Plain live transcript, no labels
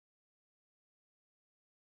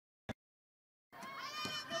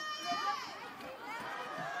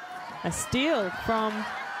A steal from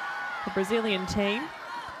the Brazilian team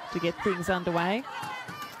to get things underway.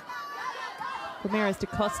 Ramirez da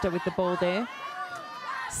Costa with the ball there.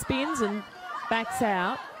 Spins and backs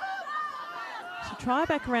out. She'll try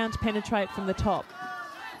back around to penetrate from the top.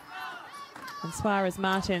 And Suarez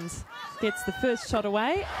Martins gets the first shot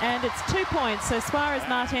away, and it's 2 points. So Suarez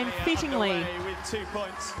Martin fittingly with 2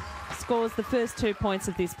 points. Scores the first 2 points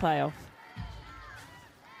of this playoff.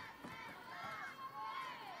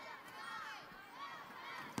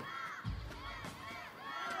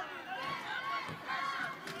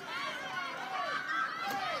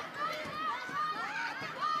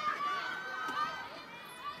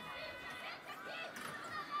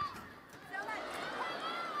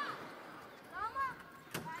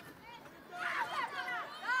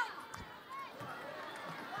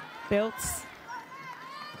 Belts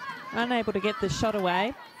unable to get the shot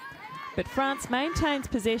away, but France maintains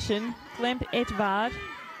possession. Glemp Etvard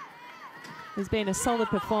has been a solid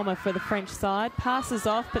performer for the French side. Passes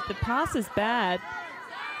off, but the pass is bad.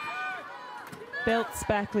 Belts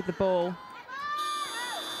back with the ball.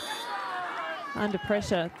 Under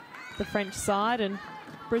pressure, the French side, and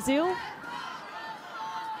Brazil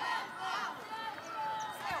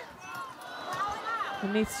a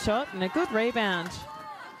missed shot and a good rebound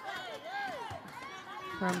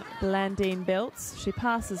from Blandine Belts. She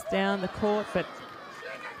passes down the court, but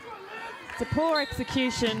it's a poor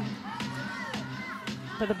execution.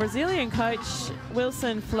 But the Brazilian coach,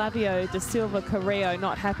 Wilson Flavio da Silva Carrillo,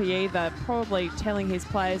 not happy either, probably telling his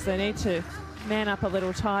players they need to man up a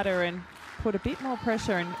little tighter and put a bit more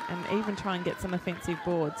pressure and even try and get some offensive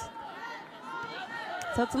boards.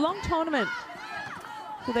 So it's a long tournament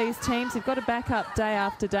for these teams. You've got to back up day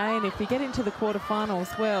after day, and if you get into the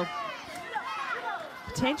quarterfinals, well,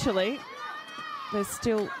 potentially there's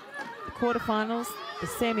still the quarterfinals, the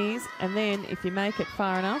semis, and then if you make it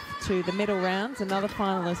far enough to the middle rounds, another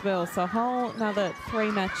final as well. So a whole another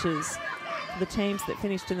 3 matches for the teams that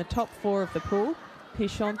finished in the top 4 of the pool.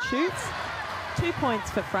 Pichon shoots. 2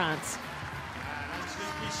 points for France.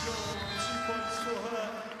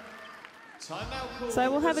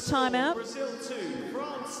 So we'll have a timeout. Brazil 2,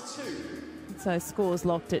 France 2. So scores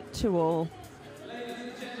locked at 2-all.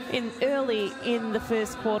 Early in the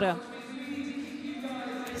first quarter.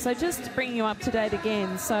 So just bringing you up to date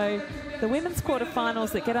again. So the women's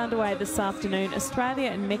quarterfinals that get underway this afternoon: Australia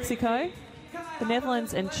and Mexico, the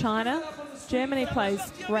Netherlands and China, Germany plays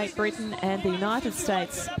Great Britain, and the United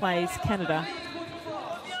States plays Canada.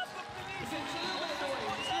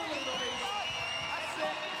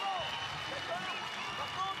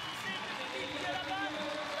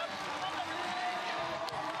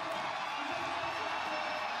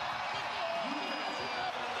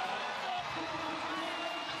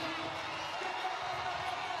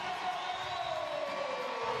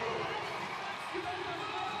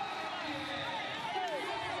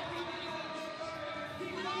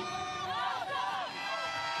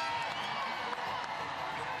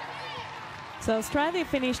 So Australia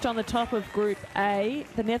finished on the top of Group A,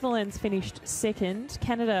 the Netherlands finished second,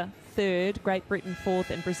 Canada third, Great Britain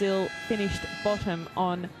fourth, and Brazil finished bottom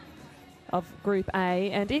of Group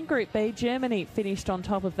A. And in Group B, Germany finished on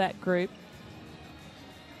top of that group.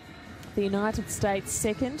 The United States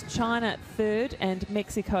second, China third, and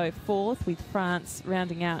Mexico fourth, with France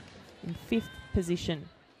rounding out in 5th position.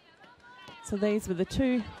 So these were the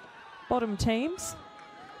 2 bottom teams.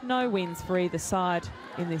 No wins for either side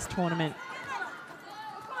in this tournament.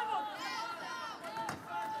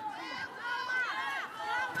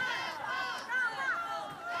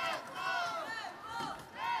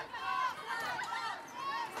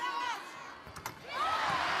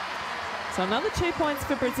 So another 2 points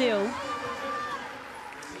for Brazil.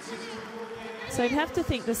 So you'd have to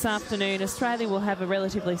think this afternoon Australia will have a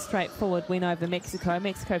relatively straightforward win over Mexico.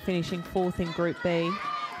 Mexico finishing 4th in Group B.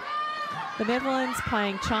 The Netherlands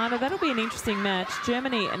playing China. That'll be an interesting match.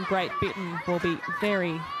 Germany and Great Britain will be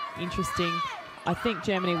very interesting. I think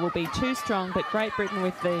Germany will be too strong, but Great Britain,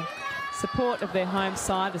 with the support of their home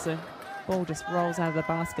side, as a ball just rolls out of the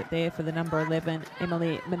basket there for the number 11,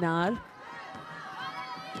 Emily Menard.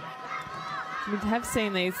 We have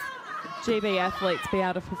seen these GB athletes be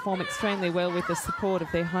able to perform extremely well with the support of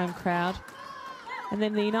their home crowd. And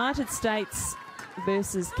then the United States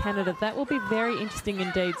versus Canada. That will be very interesting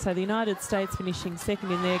indeed. So the United States finishing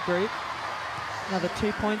second in their group. Another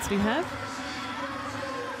 2 points we have.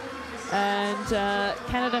 And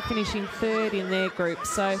Canada finishing third in their group.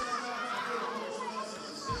 So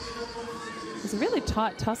there's a really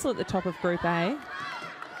tight tussle at the top of Group A.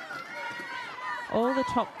 All the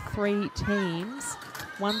top 3 teams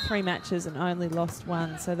won 3 matches and only lost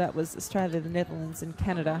 1. So that was Australia, the Netherlands and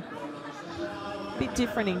Canada. bit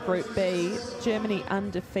different in Group B. Germany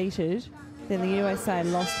undefeated. Then the USA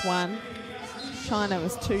lost 1. China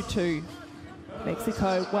was 2-2.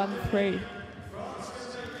 Mexico 1-3.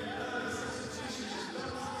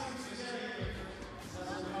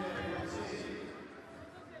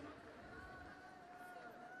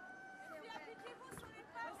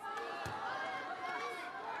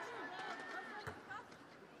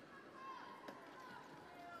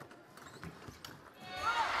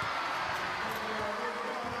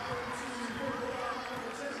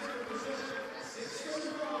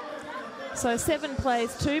 So 7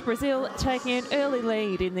 plays 2. Brazil taking an early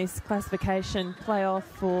lead in this classification playoff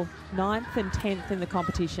for 9th and 10th in the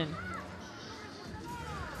competition.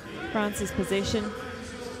 France's possession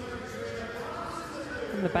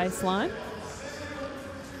from the baseline.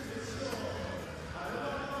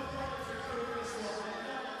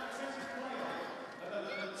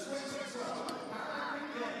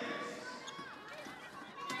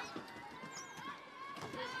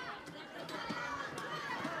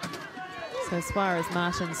 So Suarez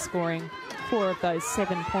Martins scoring 4 of those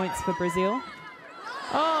 7 points for Brazil.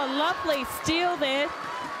 Oh, lovely steal there.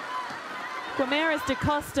 Guimarães da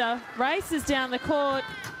Costa races down the court.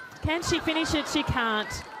 Can she finish it? She can't.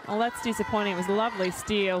 Oh, that's disappointing. It was a lovely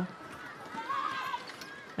steal.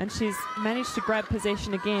 And she's managed to grab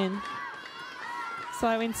possession again.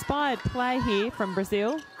 So inspired play here from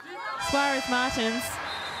Brazil. Suarez Martins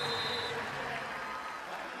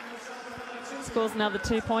scores another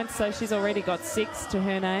 2 points, so she's already got 6 to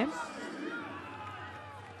her name.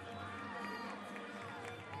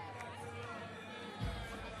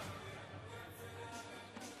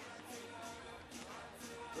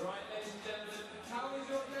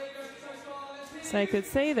 So you could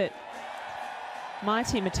see that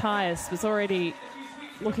Mighty Matthias was already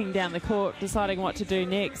looking down the court, deciding what to do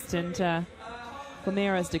next, and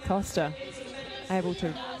Guimarães da Costa able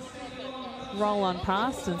to roll on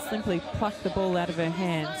past and simply pluck the ball out of her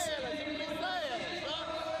hands.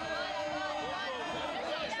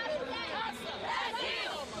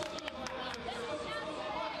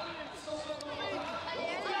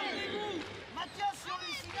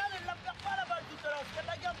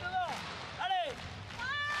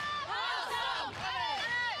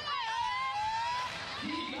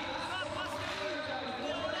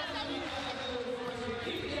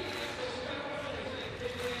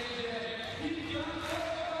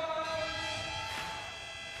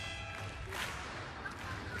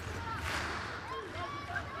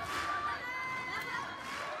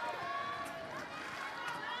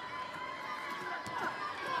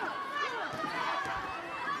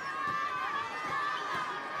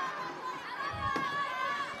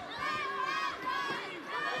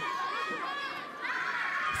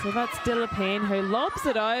 So that's Delapine, who lobs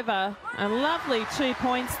it over. A lovely 2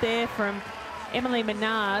 points there from Emily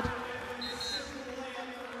Menard.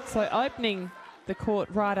 So opening the court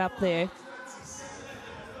right up there.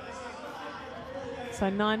 So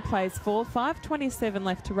 9 plays 4, 5:27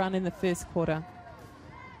 left to run in the first quarter.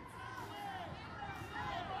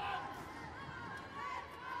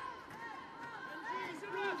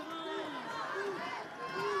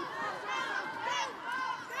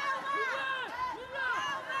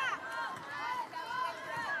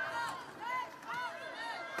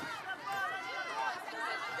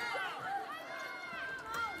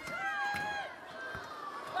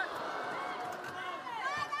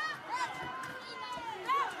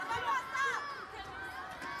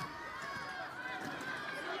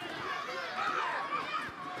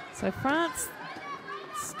 So France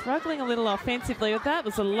struggling a little offensively. That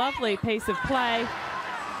was a lovely piece of play.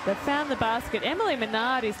 They found the basket. Emily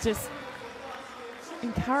Menard is just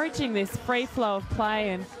encouraging this free flow of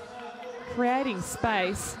play and creating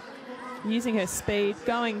space, using her speed,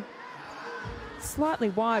 going slightly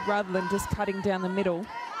wide rather than just cutting down the middle.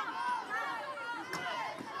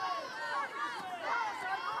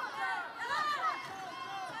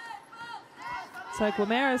 So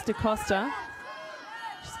Guimarães da Costa,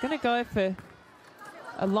 she's going to go for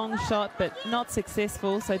a long shot, but not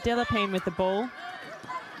successful. So Delapine with the ball.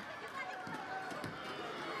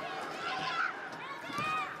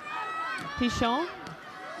 Pichon,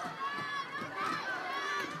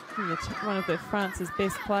 one of France's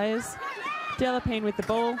best players. Delapine with the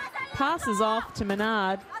ball, passes off to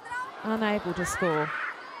Menard, unable to score.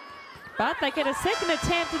 But they get a second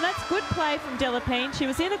attempt, and that's good play from Delapine. She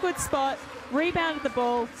was in a good spot, rebounded the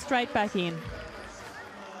ball, straight back in.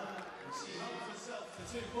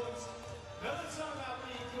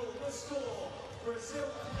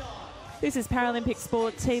 This is Paralympic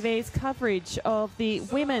Sport TV's coverage of the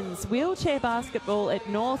women's wheelchair basketball at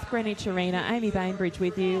North Greenwich Arena. Amy Bainbridge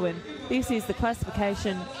with you, and this is the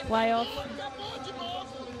classification playoff.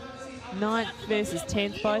 9th versus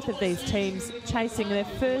 10th, both of these teams chasing their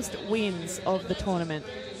first wins of the tournament.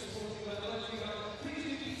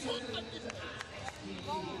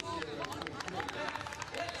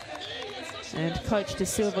 And Coach De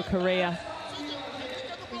Silva Correa,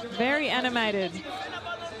 very animated.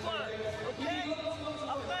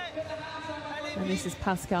 And this is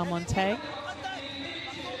Pascal Monte.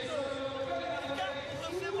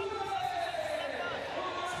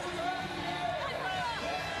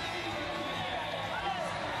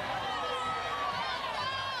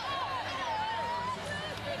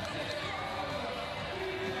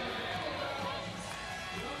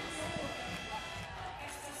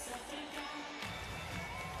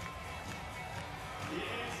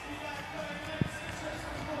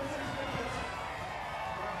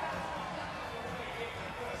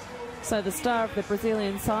 So the star of the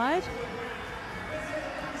Brazilian side,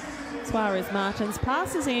 Suarez Martins,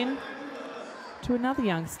 passes in to another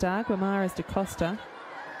young star, Guimarães da Costa.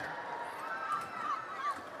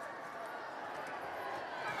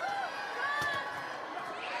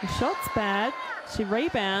 The shot's bad. She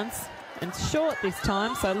rebounds and short this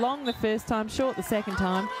time. So long the first time, short the second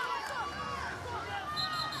time.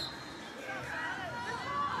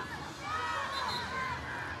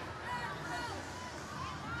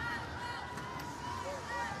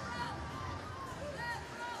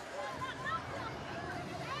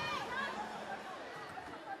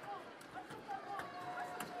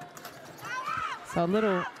 So a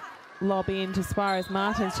little lob in to Suarez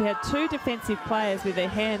Martins. She had two defensive players with their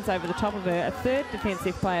hands over the top of her. A third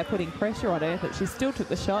defensive player putting pressure on her, but she still took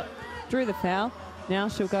the shot, drew the foul. Now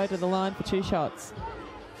she'll go to the line for 2 shots.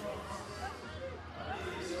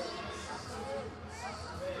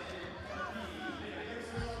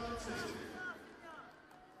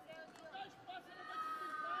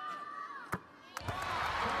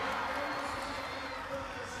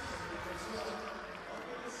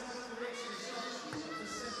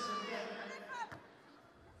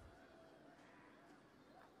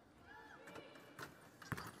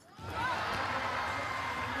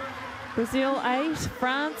 Brazil 8,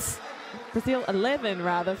 Brazil 11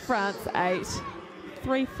 rather, France 8.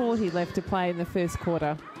 3:40 left to play in the first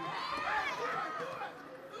quarter.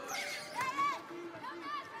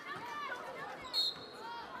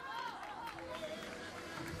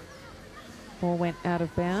 Ball went out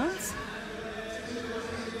of bounds.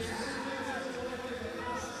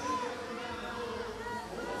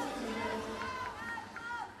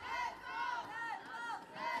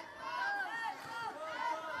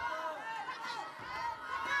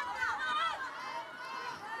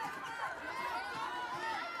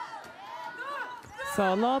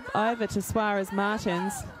 So a lob over to Suarez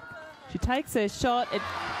Martins. She takes her shot. It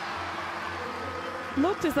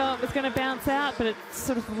looked as though it was going to bounce out, but it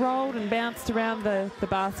sort of rolled and bounced around the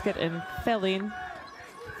basket and fell in.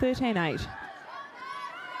 13-8.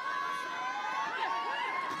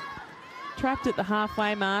 Trapped at the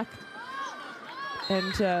halfway mark.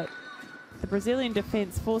 And the Brazilian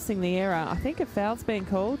defence forcing the error. I think a foul's been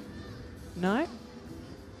called. No.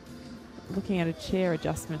 Looking at a chair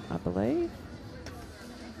adjustment, I believe.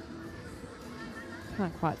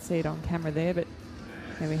 Can't quite see it on camera there, but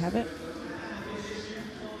there we have it.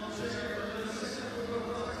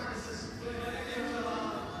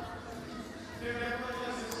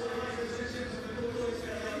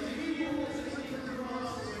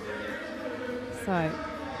 So,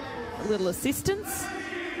 a little assistance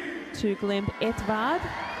to Glemp Etvard.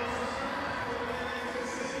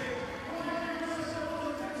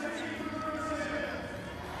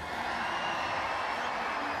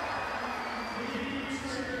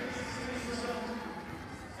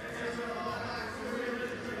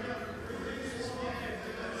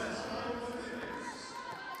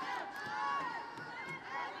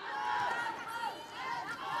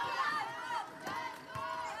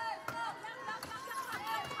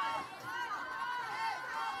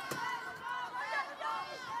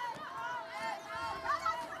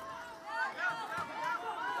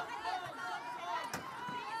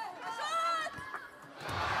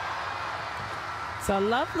 So a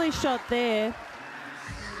lovely shot there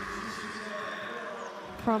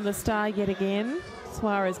from the star yet again,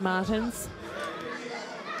 Suarez Martins.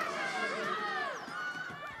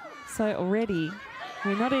 So already,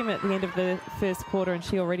 we're not even at the end of the first quarter and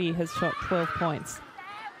she already has shot 12 points.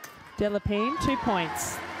 Delapine, 2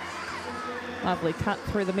 points. Lovely cut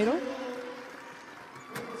through the middle.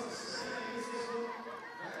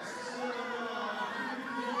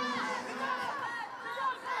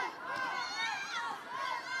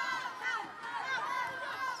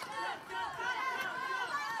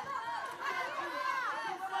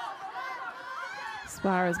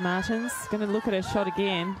 Suarez Martins going to look at her shot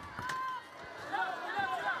again.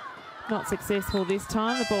 Not successful this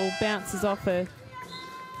time. The ball bounces off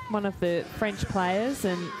one of the French players,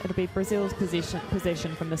 and it'll be Brazil's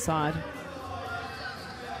possession from the side.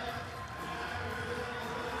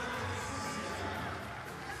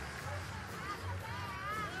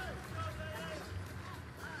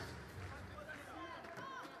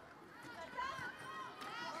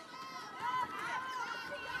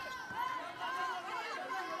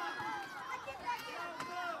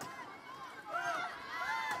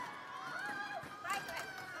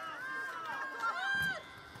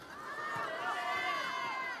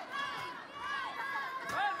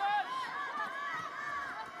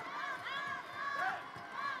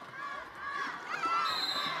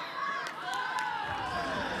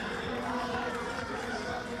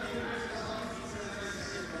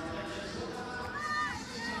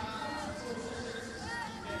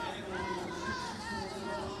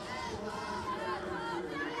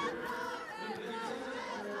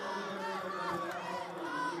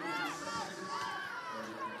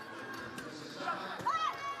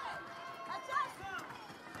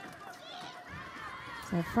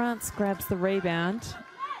 So France grabs the rebound.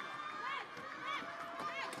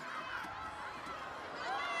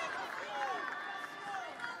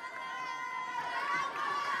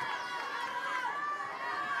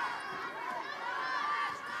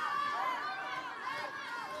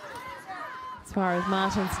 Suarez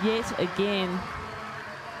Martins yet again.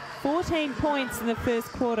 14 points in the first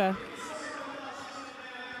quarter.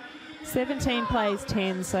 17 plays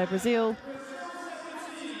 10, so Brazil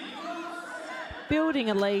building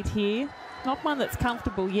a lead here. Not one that's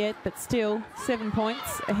comfortable yet, but still 7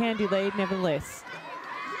 points, a handy lead nevertheless.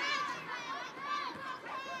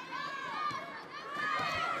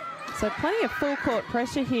 So plenty of full court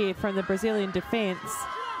pressure here from the Brazilian defence.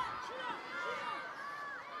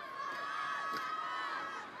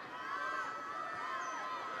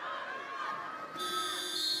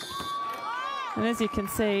 And as you can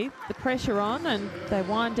see, the pressure on, and they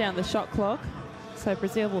wind down the shot clock, so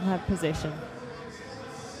Brazil will have possession.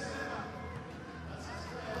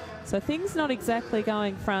 So things not exactly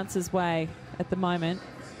going France's way at the moment.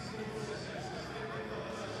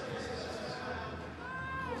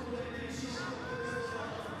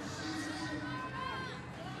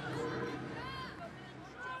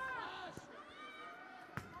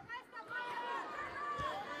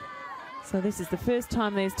 So this is the first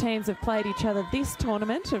time these teams have played each other this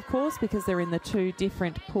tournament, of course, because they're in the two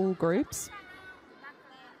different pool groups.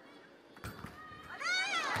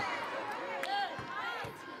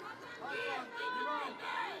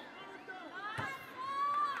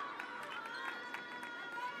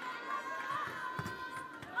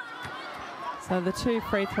 So the two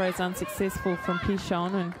free throws unsuccessful from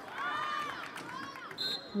Pichon, and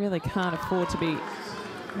really can't afford to be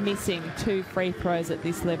missing two free throws at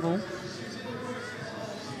this level.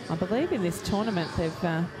 I believe in this tournament they've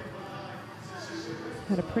had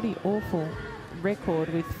a pretty awful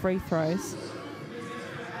record with free throws.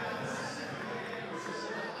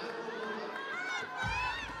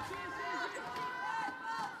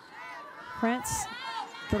 France,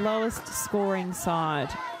 the lowest scoring side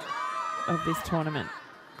of this tournament.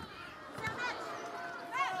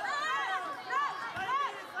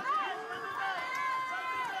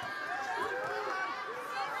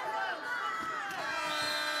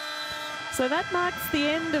 So that marks the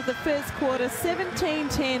end of the first quarter.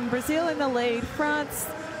 17-10, Brazil in the lead. France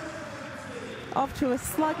off to a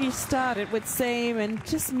sluggish start, it would seem, and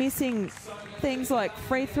just missing things like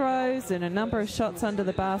free throws and a number of shots under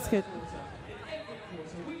the basket.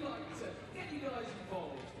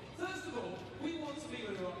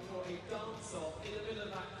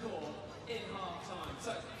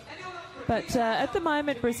 But at the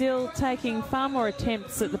moment, Brazil taking far more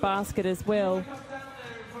attempts at the basket as well.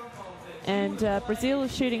 And Brazil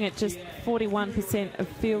is shooting at just 41% of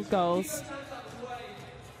field goals.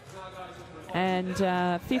 And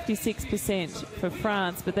 56% for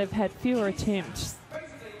France, but they've had fewer attempts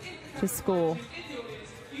to score.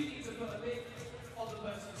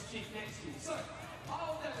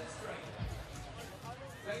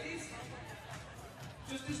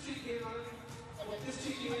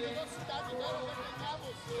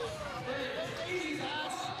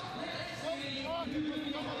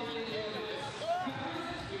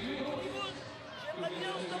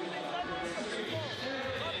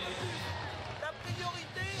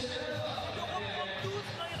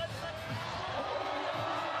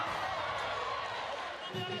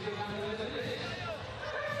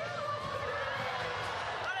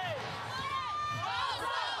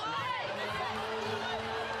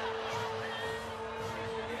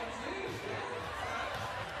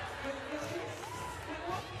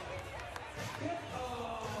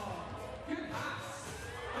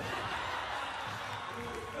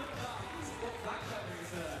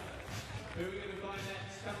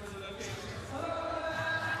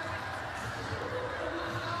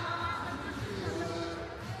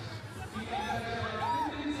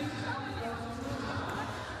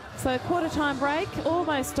 So quarter time break,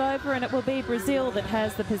 almost over, and it will be Brazil that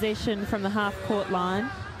has the possession from the half-court line.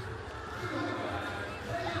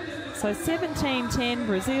 So 17-10,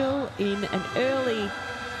 Brazil in an early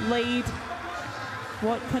lead.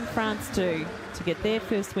 What can France do to get their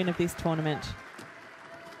first win of this tournament?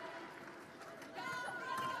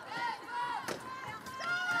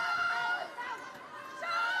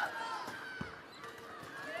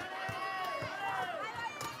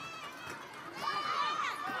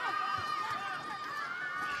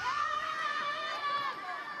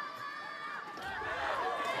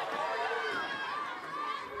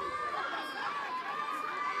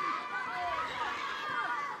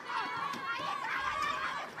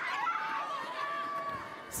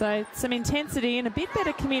 So some intensity and a bit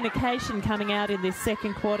better communication coming out in this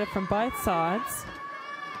second quarter from both sides.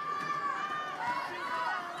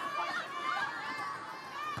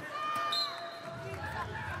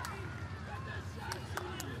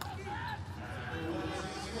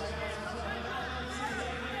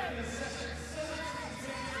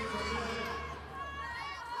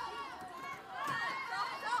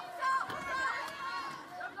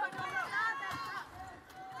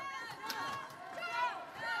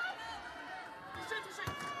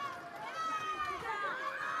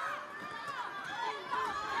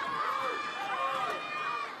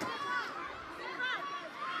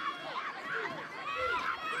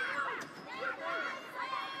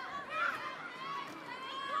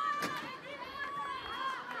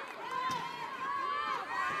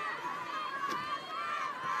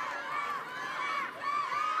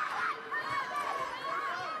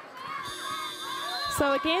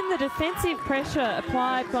 So again, the defensive pressure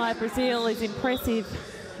applied by Brazil is impressive.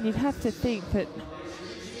 And you'd have to think that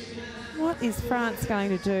what is France going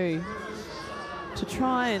to do to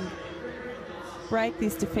try and break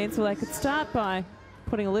this defence? Well, they could start by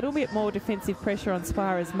putting a little bit more defensive pressure on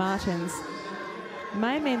Suarez Martins.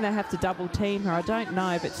 May mean they have to double team her, I don't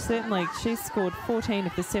know, but certainly she's scored 14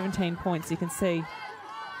 of the 17 points you can see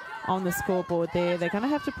on the scoreboard there. They're going to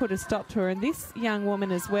have to put a stop to her, and this young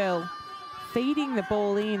woman as well, feeding the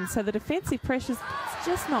ball in, so the defensive pressure's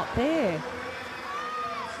just not there.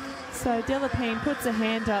 So Delapine puts a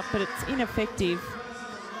hand up, but it's ineffective.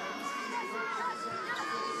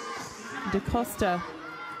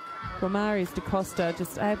 Guimaraes da Costa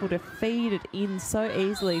just able to feed it in so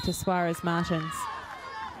easily to Suarez Martins.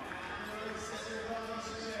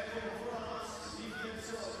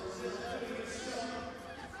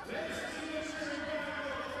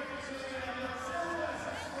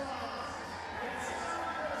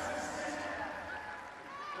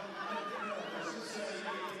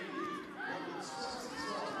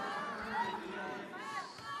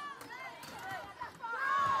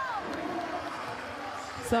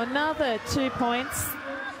 So another 2 points,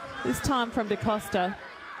 this time from da Costa.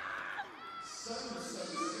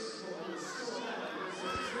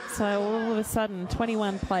 So all of a sudden,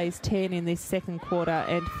 21 plays 10 in this second quarter,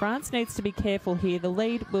 and France needs to be careful here. The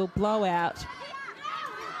lead will blow out.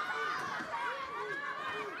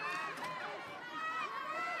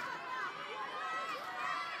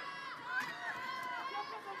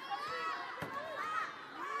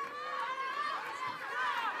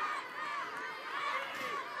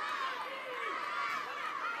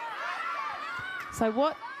 So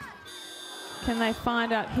what can they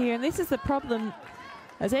find up here? And this is the problem,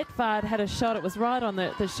 as Edvard had a shot, it was right on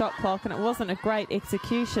the shot clock, and it wasn't a great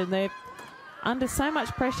execution. They're under so much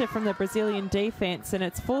pressure from the Brazilian defence, and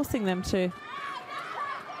it's forcing them to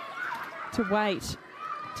wait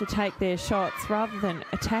to take their shots rather than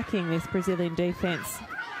attacking this Brazilian defence.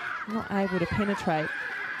 Not able to penetrate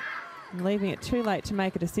and leaving it too late to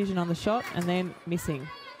make a decision on the shot, and then missing.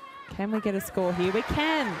 Can we get a score here? We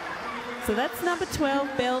can. So that's number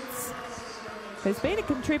 12, Belts, who's been a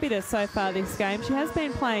contributor so far this game. She has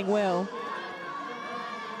been playing well.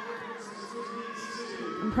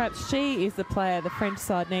 And perhaps she is the player the French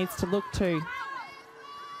side needs to look to.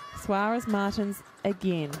 Suarez Martins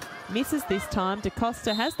again. Misses this time. Da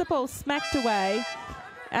Costa has the ball smacked away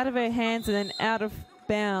out of her hands and then out of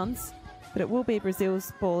bounds. But it will be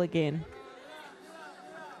Brazil's ball again.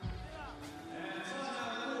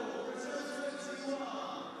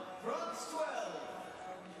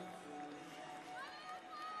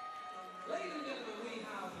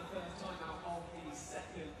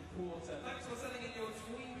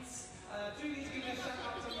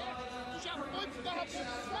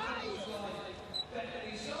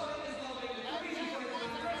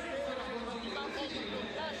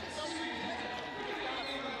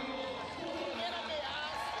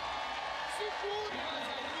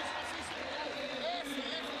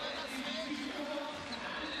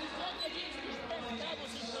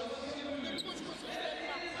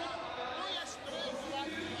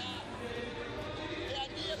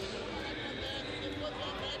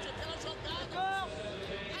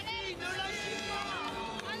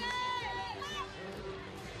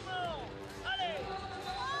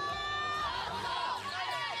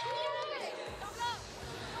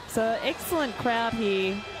 So excellent crowd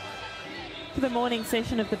here for the morning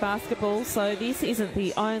session of the basketball. So this isn't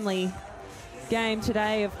the only game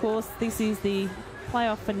today, of course. This is the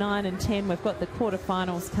playoff for 9 and 10. We've got the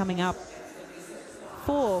quarterfinals coming up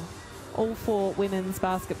for all 4 women's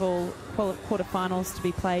basketball quarterfinals to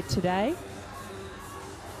be played today.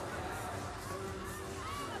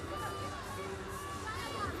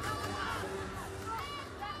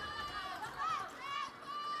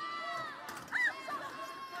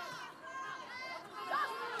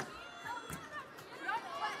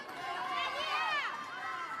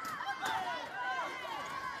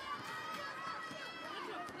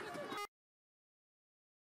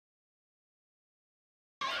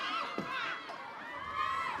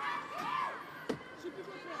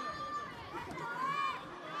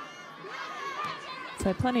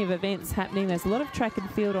 So plenty of events happening. There's a lot of track and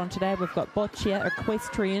field on today. We've got boccia,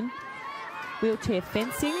 equestrian, wheelchair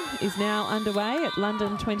fencing is now underway at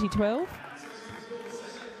London 2012.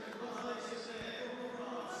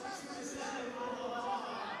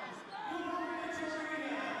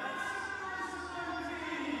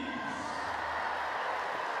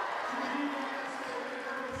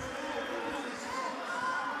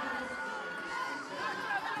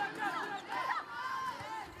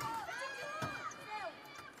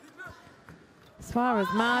 As far as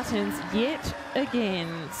Martins yet again.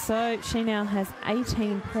 So she now has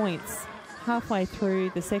 18 points halfway through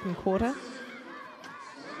the second quarter.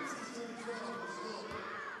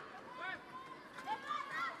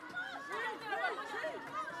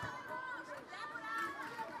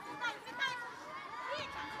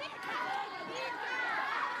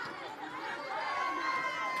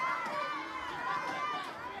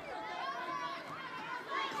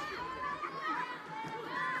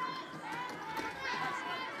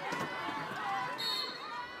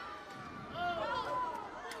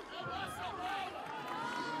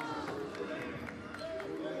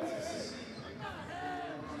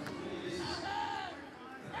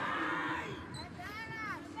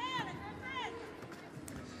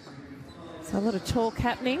 So a lot of talk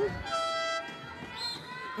happening.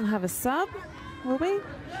 We'll have a sub, will we?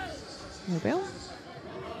 We will.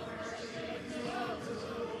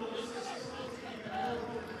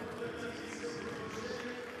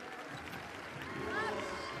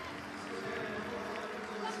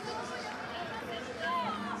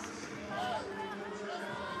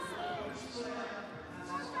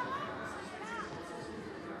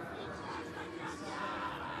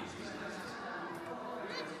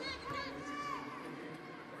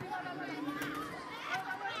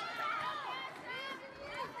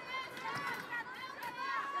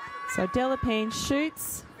 So Delapine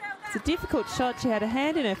shoots. It's a difficult shot. She had a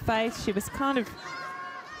hand in her face. She was kind of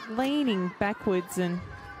leaning backwards and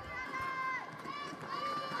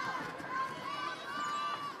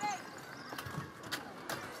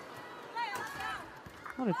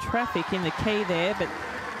a lot of traffic in the key there, but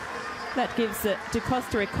that gives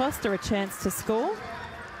DeCosta Acosta a chance to score.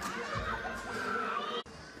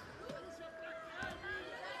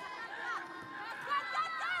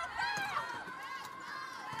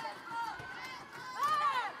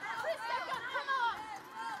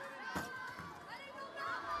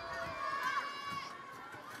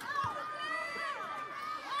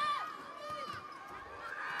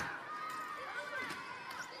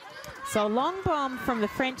 So long bomb from the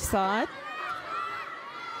French side.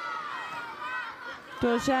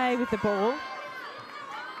 Dorje with the ball.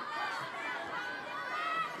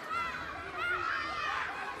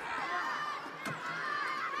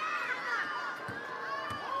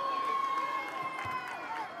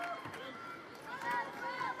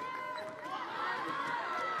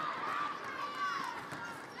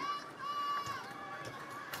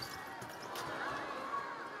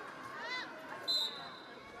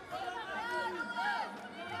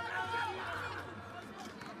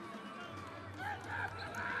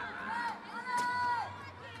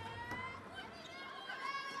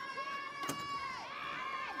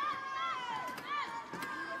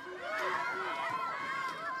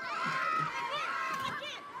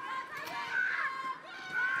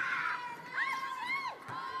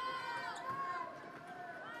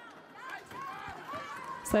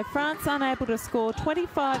 So France unable to score.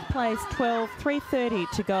 25 plays 12, 3:30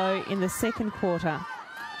 to go in the second quarter.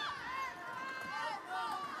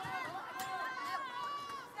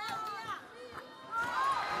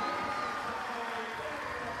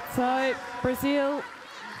 So Brazil,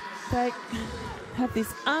 they have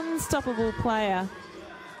this unstoppable player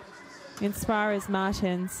in Suarez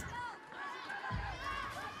Martins.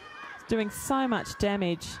 Doing so much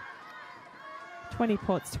damage. 20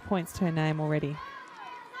 points to her name already.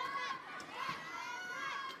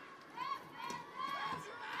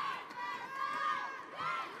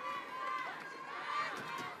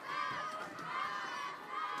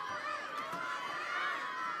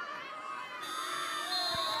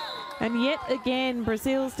 And yet again,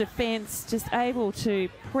 Brazil's defence just able to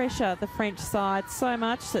pressure the French side so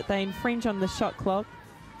much that they infringe on the shot clock.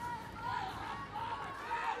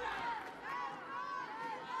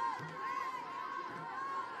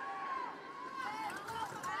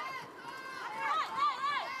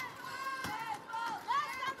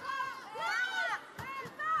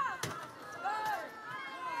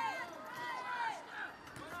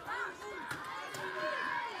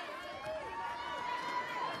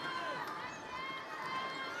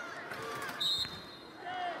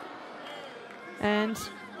 And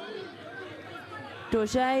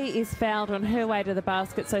Dorje is fouled on her way to the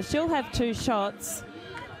basket, so she'll have 2 shots.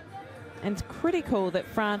 And it's critical that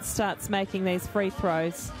France starts making these free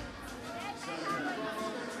throws.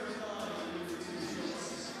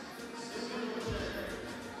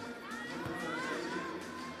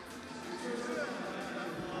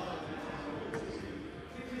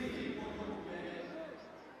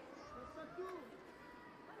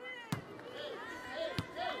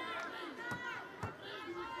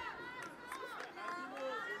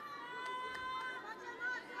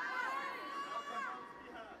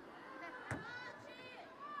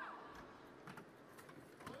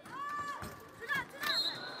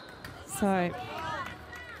 So,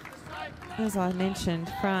 as I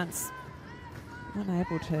mentioned, France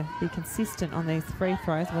unable to be consistent on these free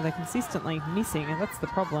throws. Well, they're consistently missing, and that's the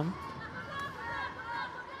problem.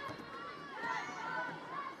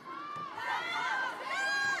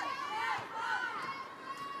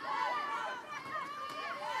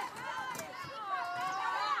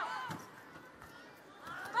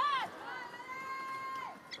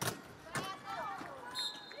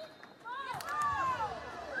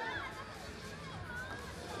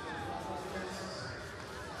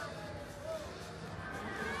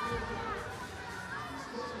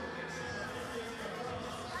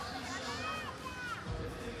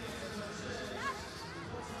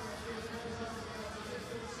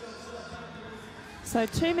 So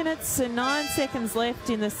 2 minutes and 9 seconds left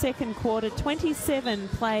in the second quarter. 27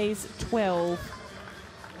 plays 12.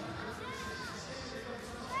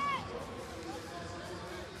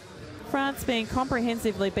 France being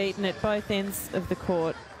comprehensively beaten at both ends of the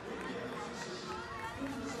court.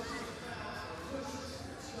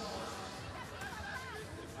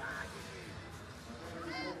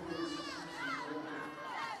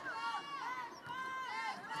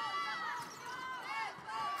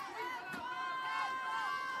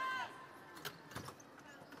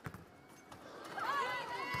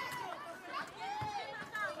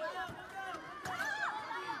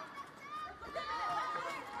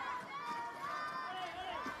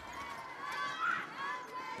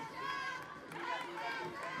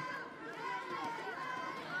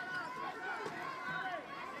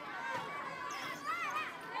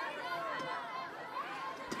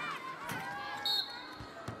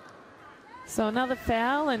 So another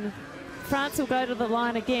foul, and France will go to the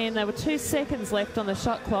line again. There were 2 seconds left on the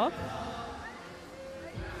shot clock.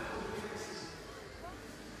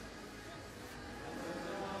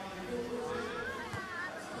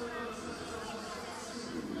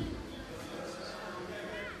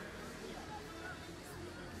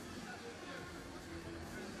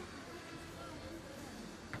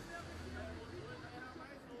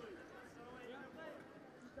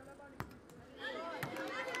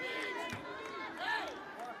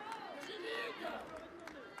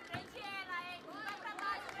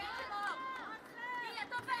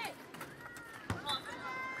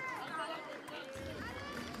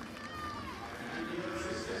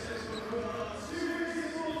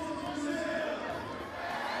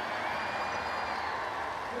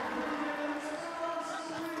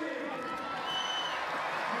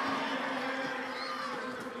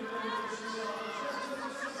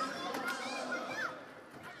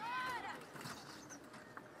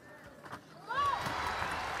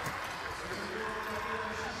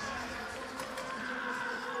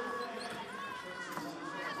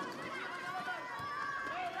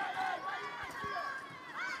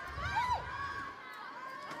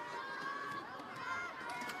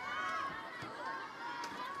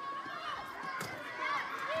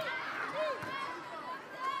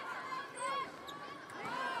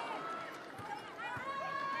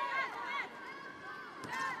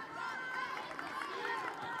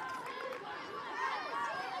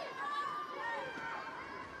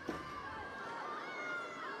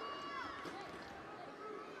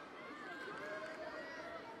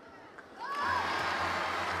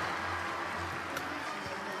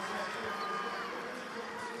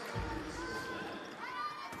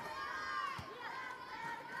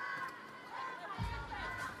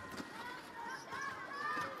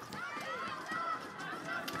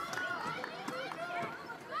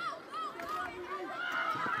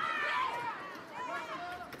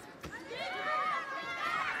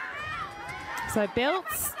 So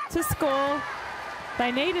Belts to score.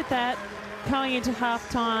 They needed that going into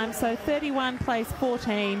half-time. So 31 plays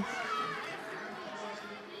 14.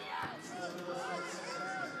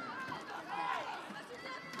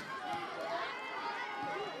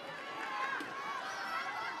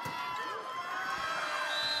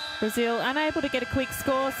 Brazil unable to get a quick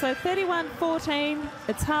score, so 31-14,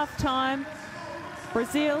 it's half-time.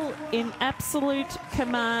 Brazil in absolute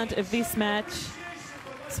command of this match.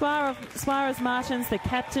 Suarez Martins, the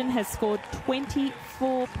captain, has scored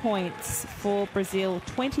 24 points for Brazil.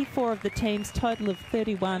 24 of the team's total of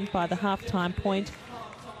 31 by the half-time point.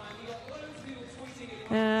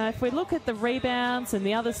 If we look at the rebounds and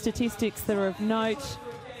the other statistics that are of note,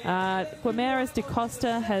 Guimarães da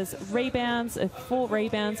Costa has rebounds of 4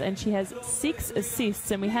 rebounds and she has 6 assists,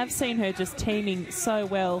 and we have seen her just teaming so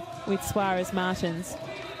well with Suarez Martins.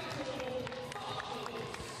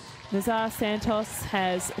 Nazar Santos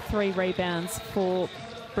has 3 rebounds for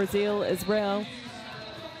Brazil as well.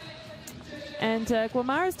 And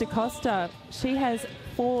Guimarães da Costa, she has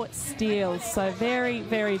 4 steals, so very,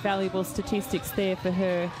 very valuable statistics there for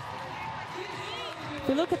her. If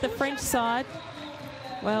we look at the French side,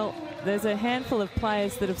 well, there's a handful of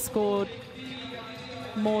players that have scored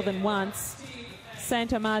more than once.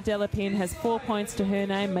 Saint-Omer Delapine has 4 points to her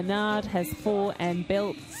name, Menard has 4, and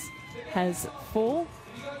Belts has 4.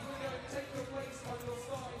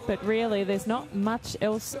 But really, there's not much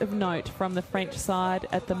else of note from the French side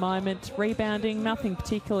at the moment. Rebounding, nothing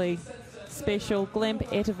particularly special. Glemp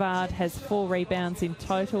Etevard has 4 rebounds in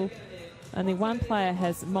total. Only one player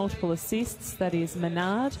has multiple assists, that is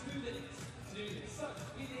Menard.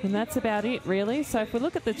 And that's about it, really. So if we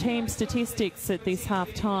look at the team statistics at this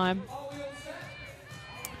half-time,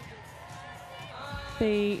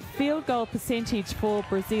 the field goal percentage for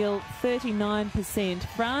Brazil, 39%.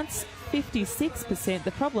 France, 56%.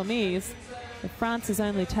 The problem is that France has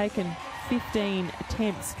only taken 15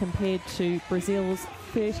 attempts compared to Brazil's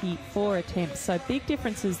 34 attempts. So big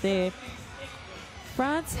differences there.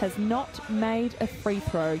 France has not made a free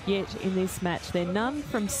throw yet in this match. They're none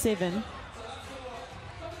from 7.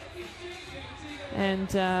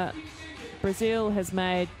 And Brazil has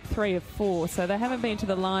made 3 of 4, so they haven't been to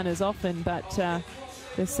the line as often, but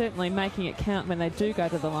they're certainly making it count when they do go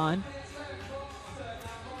to the line.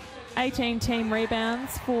 18 team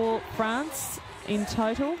rebounds for France in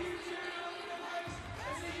total.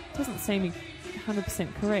 Doesn't seem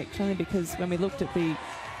 100% correct, only because when we looked at the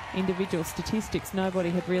individual statistics, nobody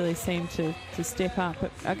had really seemed to step up.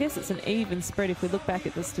 But I guess it's an even spread. If we look back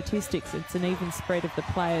at the statistics, it's an even spread of the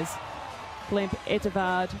players. Glemp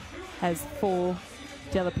Etevard has 4,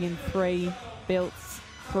 Delapine 3, Belts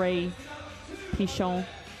 3, Pichon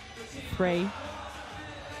 3.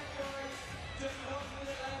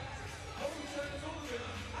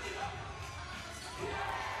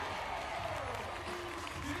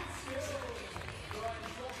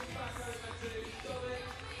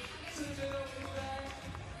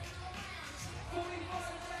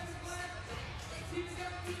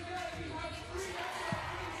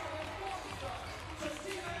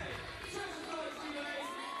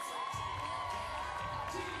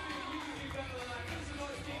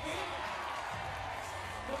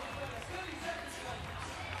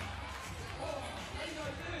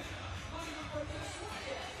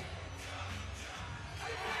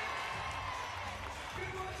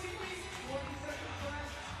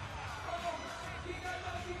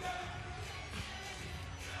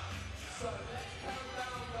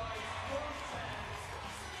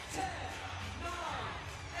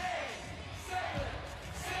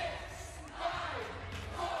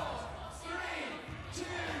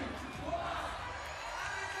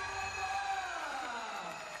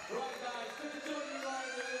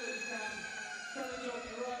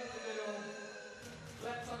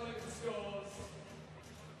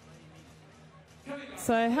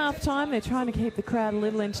 So half-time, they're trying to keep the crowd a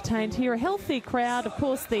little entertained here. A healthy crowd, of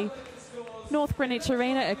course, the North Greenwich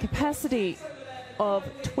Arena, a capacity of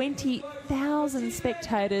 20,000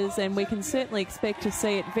 spectators, and we can certainly expect to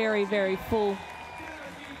see it very, very full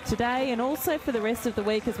today and also for the rest of the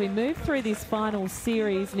week as we move through this final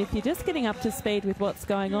series. And if you're just getting up to speed with what's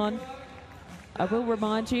going on, I will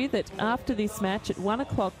remind you that after this match at 1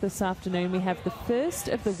 o'clock this afternoon, we have the first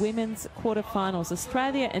of the women's quarterfinals,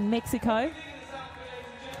 Australia and Mexico.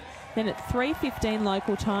 Then at 3:15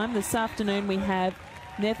 local time this afternoon, we have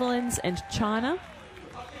Netherlands and China.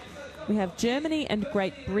 We have Germany and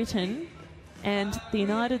Great Britain, and the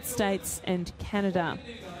United States and Canada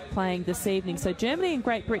playing this evening. So Germany and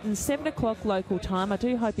Great Britain, 7 o'clock local time. I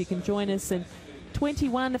do hope you can join us. And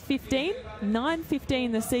 21:15,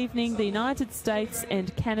 9:15 this evening, the United States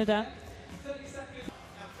and Canada.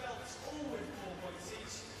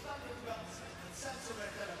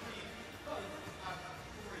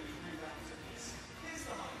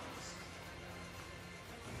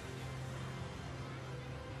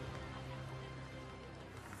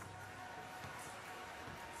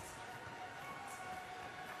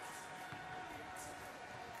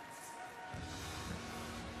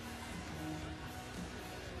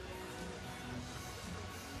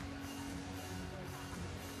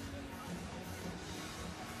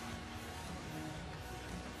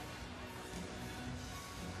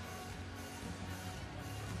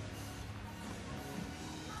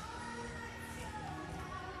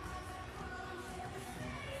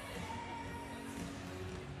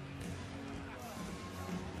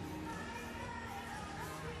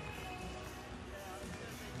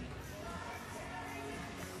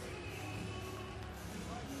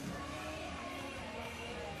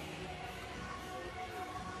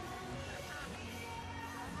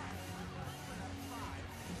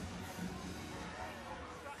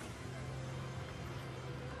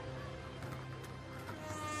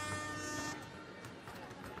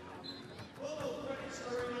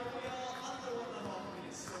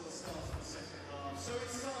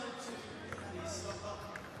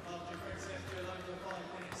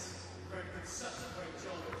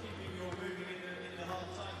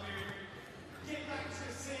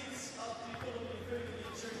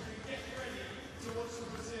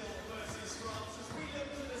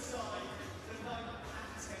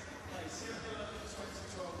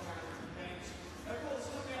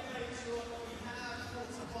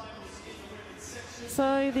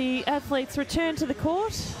 So the athletes return to the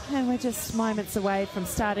court, and we're just moments away from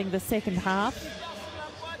starting the second half.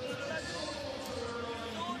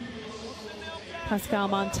 Pascal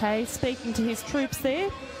Monte speaking to his troops there.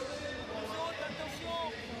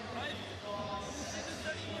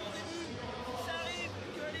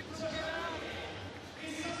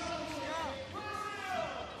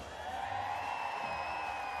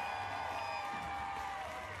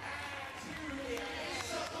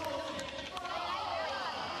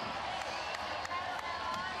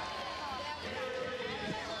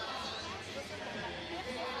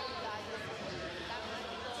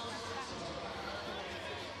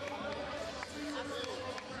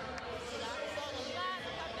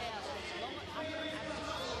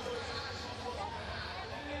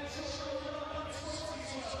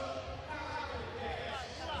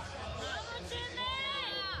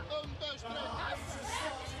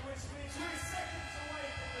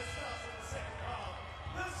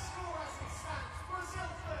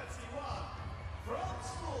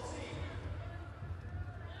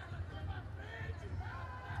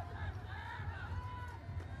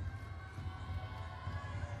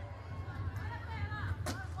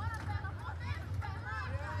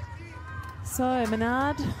 So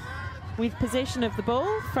Menard with possession of the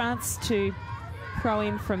ball. France to throw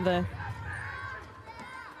in from the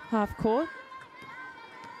half court.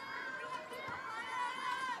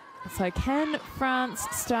 So can France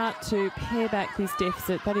start to pare back this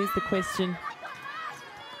deficit? That is the question.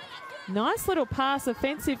 Nice little pass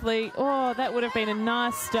offensively. Oh, that would have been a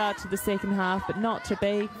nice start to the second half, but not to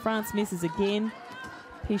be. France misses again.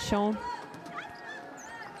 Pichon.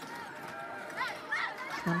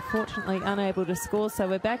 Unfortunately unable to score, so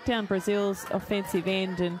we're back down Brazil's offensive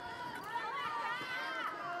end, and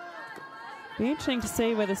be interesting to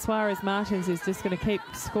see whether Suarez Martins is just going to keep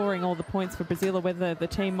scoring all the points for Brazil, or whether the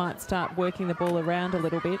team might start working the ball around a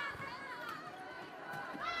little bit.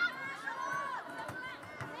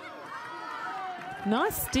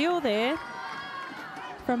 Nice steal there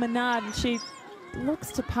from Menard, and she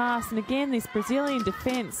looks to pass, and again this Brazilian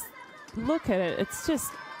defence, look at it, it's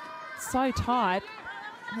just so tight.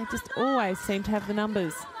 They just always seem to have the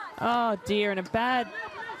numbers. Oh dear, and a bad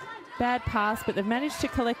pass, but they've managed to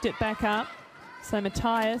collect it back up. So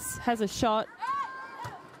Matthias has a shot.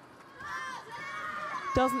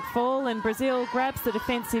 Doesn't fall, and Brazil grabs the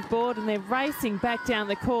defensive board, and they're racing back down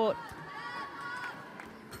the court.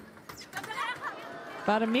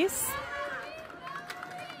 But a miss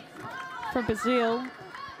from Brazil.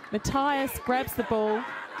 Matthias grabs the ball.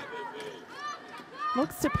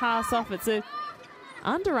 Looks to pass off. It's a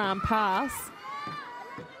underarm pass.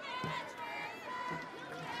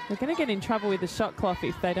 They're going to get in trouble with the shot clock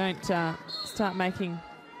if they don't start making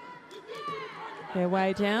their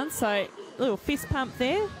way down. So a little fist pump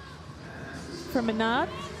there from Menard.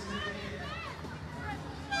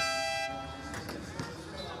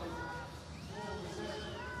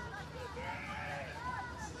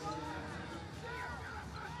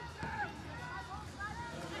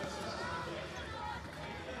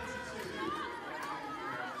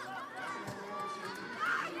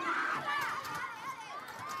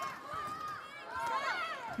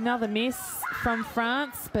 Another miss from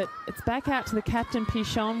France, but it's back out to the captain,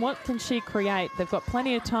 Pichon. What can she create? They've got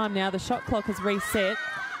plenty of time now. The shot clock has reset.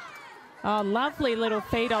 Oh, lovely little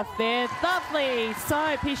feed off there. Lovely.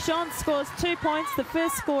 So Pichon scores 2 points, the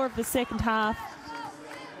first score of the second half.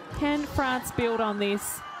 Can France build on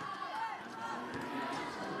this?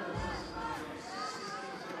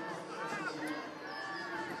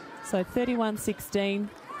 So 31-16.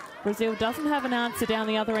 Brazil doesn't have an answer down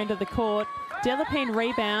the other end of the court. Delapine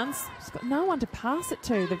rebounds. She's got no one to pass it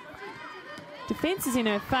to. The defence is in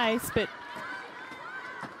her face, but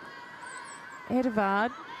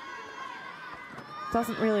Edevard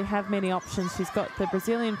doesn't really have many options. She's got the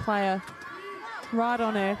Brazilian player right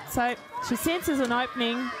on her. So she senses an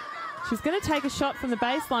opening. She's going to take a shot from the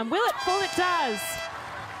baseline. Will it fall? It does.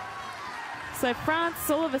 So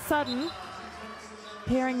France, all of a sudden,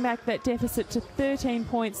 paring back that deficit to 13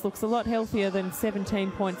 points. Looks a lot healthier than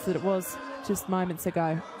 17 points that it was just moments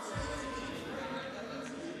ago.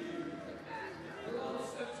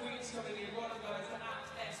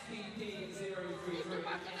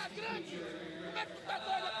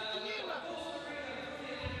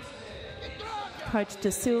 Coach Da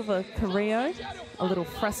Silva Carrillo a little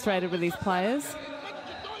frustrated with his players.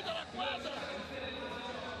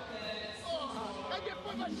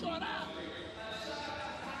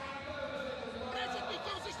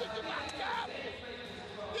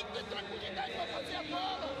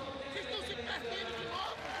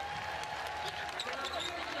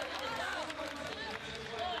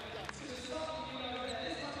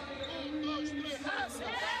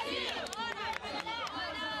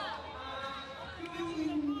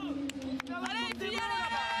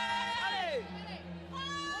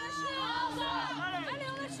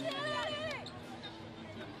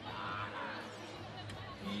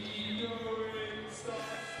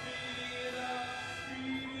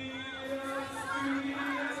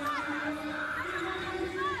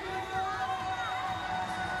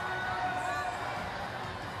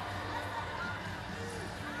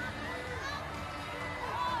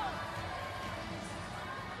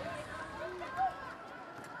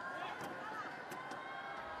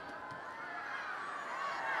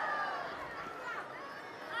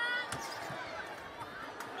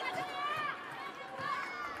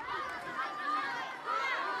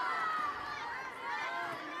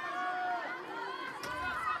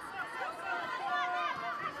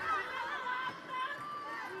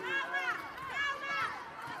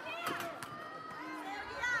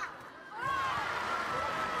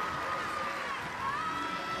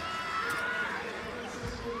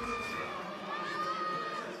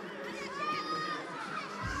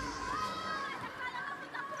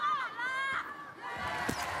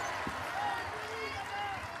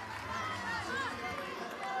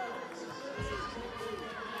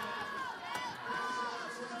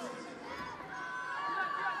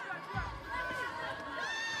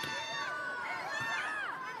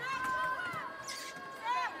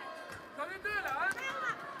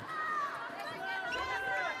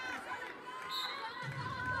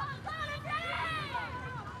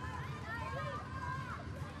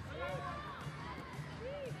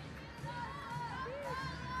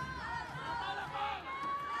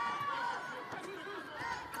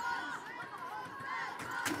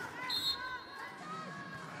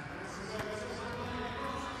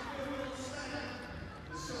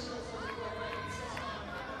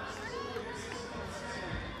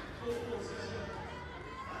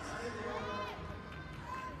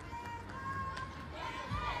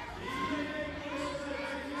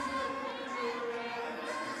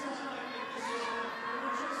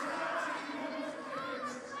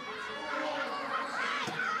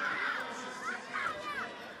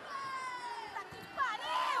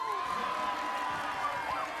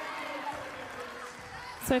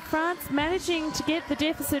 So France managing to get the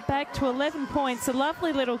deficit back to 11 points. A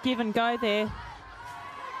lovely little give and go there.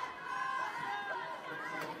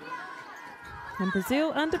 And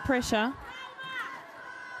Brazil under pressure.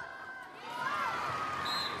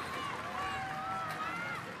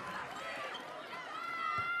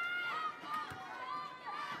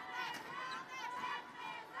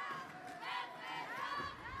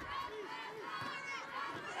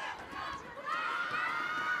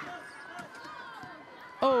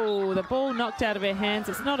 Oh, the ball knocked out of her hands.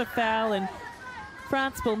 It's not a foul, and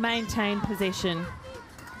France will maintain possession.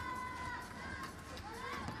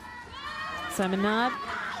 So Menard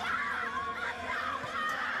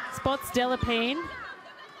spots Delapine,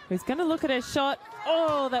 who's going to look at her shot.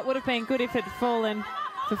 Oh, that would have been good if it had fallen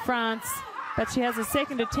for France, but she has a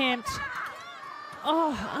second attempt.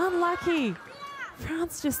 Oh, unlucky.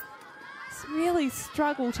 France just really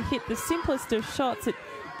struggle to hit the simplest of shots.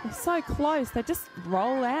 They're so close, they just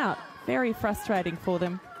roll out. Very frustrating for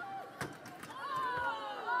them.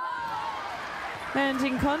 And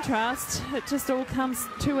in contrast, it just all comes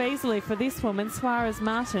too easily for this woman, Suarez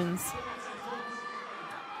Martins,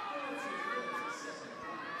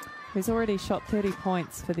 who's already shot 30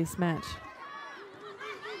 points for this match.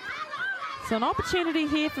 So an opportunity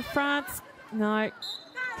here for France. No,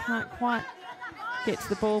 can't quite get to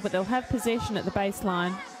the ball, but they'll have possession at the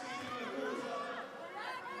baseline.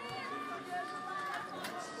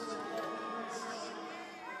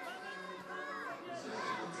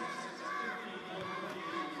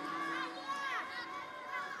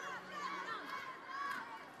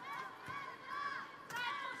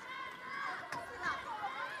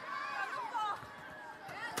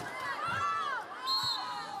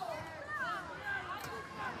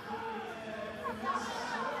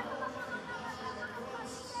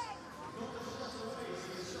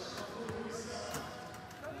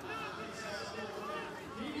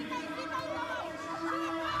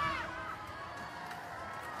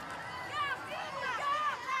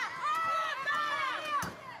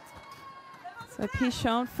 So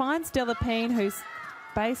Pichon finds Delapine, who's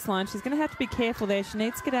baseline. She's going to have to be careful there. She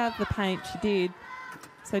needs to get out of the paint. She did.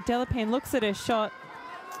 So Delapine looks at her shot.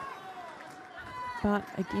 But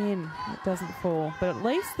again, it doesn't fall. But at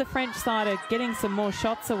least the French side are getting some more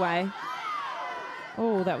shots away.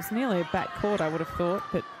 Oh, that was nearly a backcourt, I would have thought.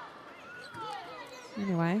 But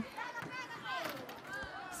anyway.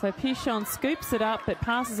 So Pichon scoops it up, but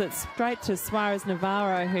passes it straight to Suarez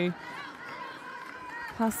Navarro, who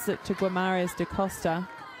passes it to Guimarães da Costa.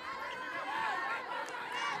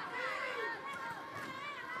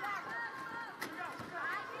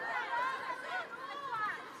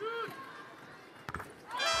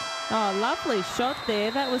 Oh, lovely shot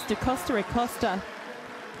there. That was da Costa Acosta.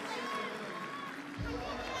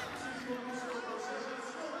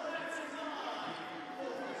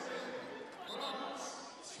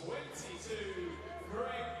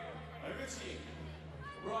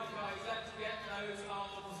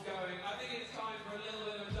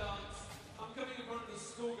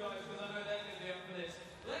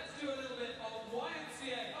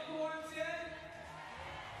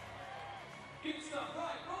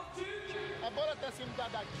 A bola está sendo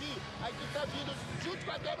dada aqui, aí tu tá vindo junto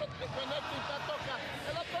com a Débora, quando é que tentar tocar.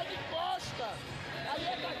 Ela tá de costa. Aí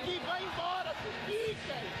é daqui, vai embora, tu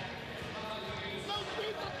fica. Não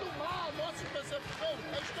tenta tomar a nossa percepção,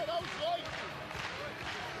 é estourar os 8.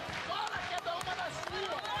 Bora, cada uma na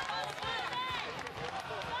sua.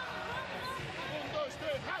 1, 2,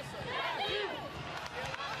 3, raça.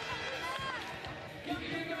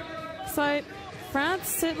 So France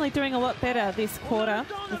certainly doing a lot better this quarter,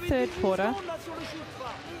 the third quarter,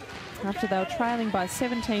 after they were trailing by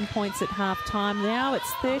 17 points at half-time. Now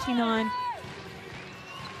it's 39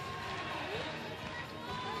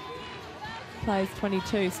 plays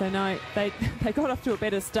 22, so no, they got off to a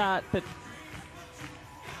better start, but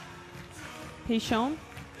Pichon,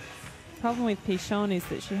 problem with Pichon is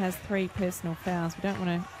that she has 3 personal fouls. We don't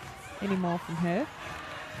want any more from her.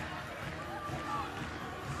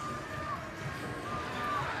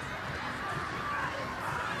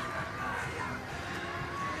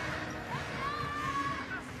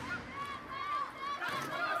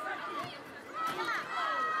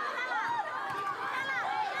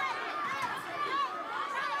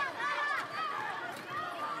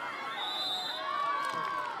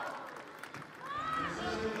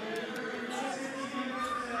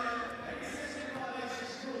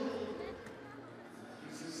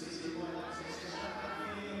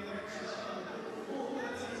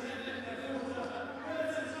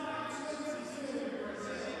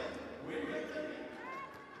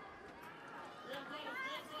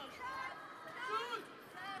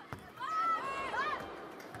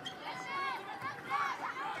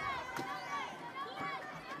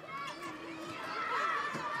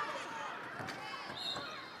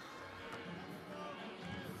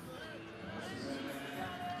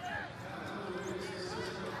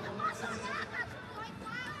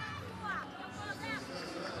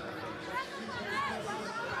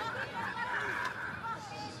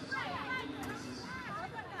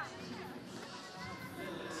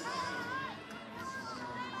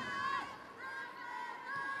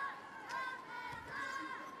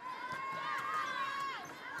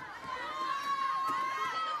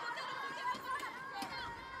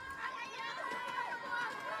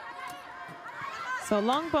 So a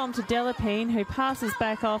long bomb to Delapine, who passes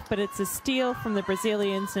back off, but it's a steal from the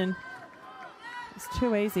Brazilians, and it's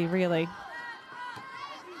too easy, really.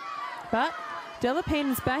 But Delapine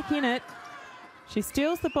is back in it. She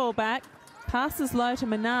steals the ball back, passes low to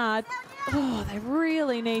Menard. Oh, they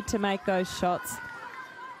really need to make those shots.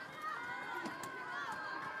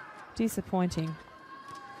 Disappointing.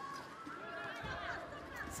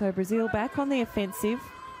 So Brazil back on the offensive.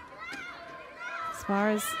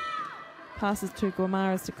 Suarez passes to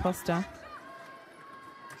Guimarães da Costa.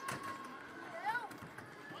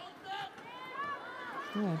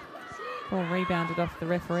 Oh, ball rebounded off the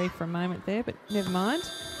referee for a moment there, but never mind.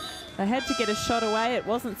 They had to get a shot away. It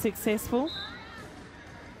wasn't successful.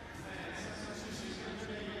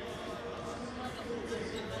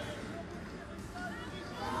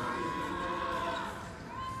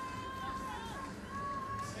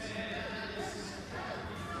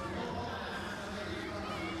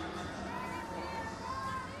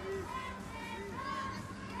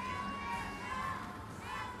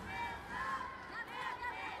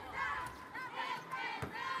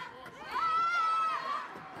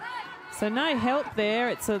 So no help there.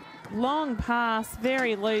 It's a long pass,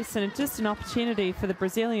 very loose, and just an opportunity for the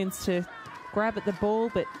Brazilians to grab at the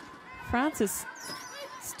ball, but France has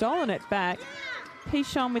stolen it back.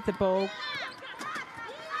 Pichon with the ball.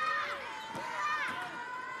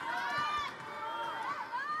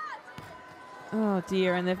 Oh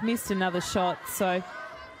dear, and they've missed another shot, so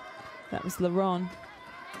that was Laurent.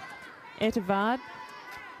 Etevard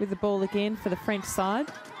with the ball again for the French side.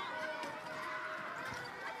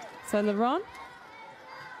 So Laurent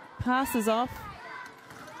passes off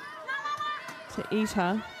to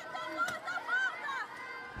Ita.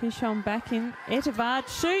 Pichon back in. Etevard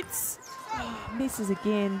shoots. Oh, misses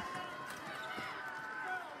again.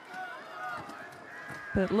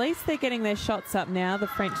 But at least they're getting their shots up now, the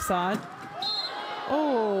French side.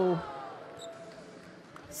 Oh.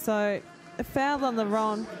 So a foul on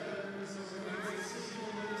Laurent.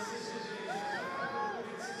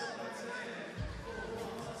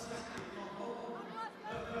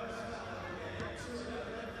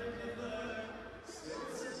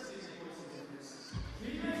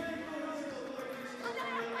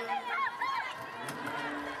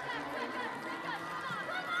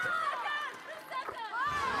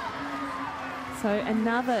 So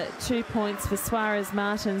another 2 points for Suarez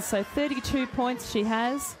Martins. So 32 points she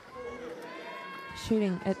has,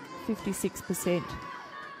 shooting at 56%.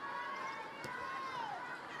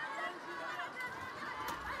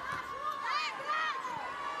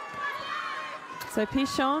 So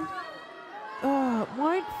Pichon, oh, it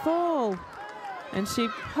won't fall. And she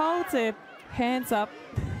holds her hands up,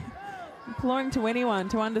 imploring to anyone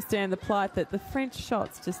to understand the plight that the French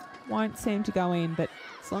shots just won't seem to go in, but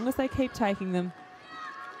as long as they keep taking them,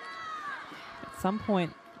 at some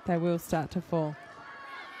point they will start to fall.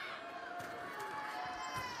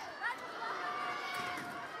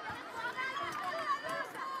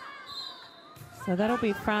 So that'll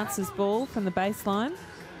be France's ball from the baseline.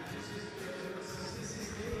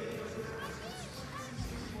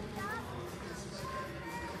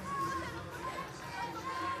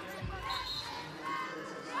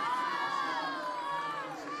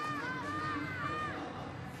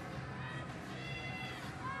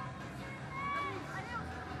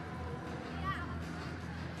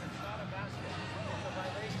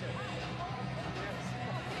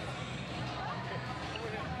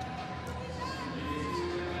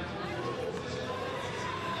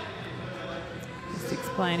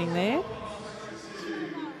 Explaining there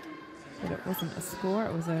that it wasn't a score,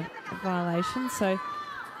 it was a violation. So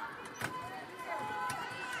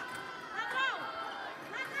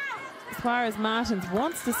Suarez Martins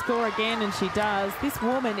wants to score again, and she does. This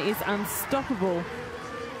woman is unstoppable.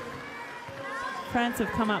 France have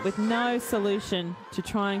come up with no solution to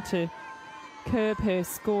trying to curb her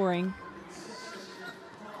scoring.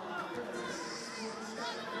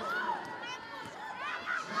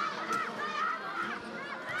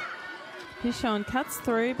 Pichon cuts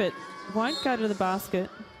through but won't go to the basket.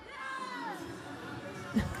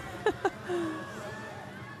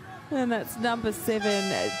 And that's number 7,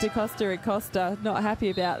 Da Costa, not happy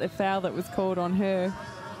about the foul that was called on her.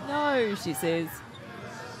 No, she says.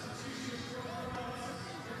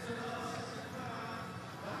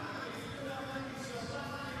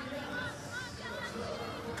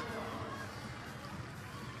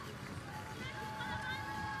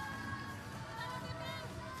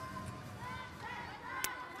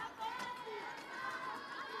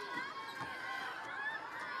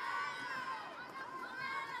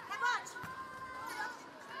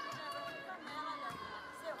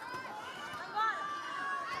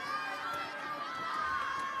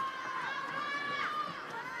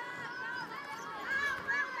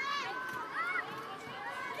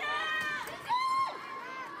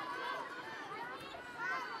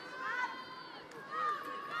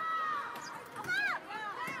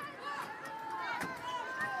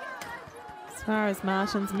 Maris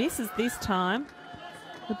Martins misses this time.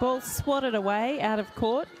 The ball swatted away out of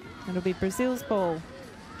court. It'll be Brazil's ball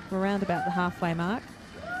around about the halfway mark.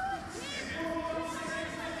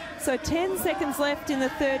 So 10 seconds left in the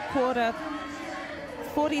third quarter.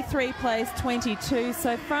 43 plays 22.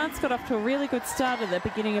 So France got off to a really good start at the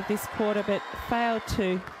beginning of this quarter, but failed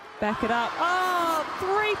to back it up. Oh,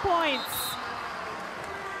 3 points.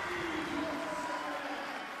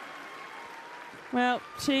 Well,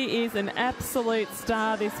 she is an absolute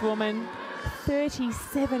star, this woman.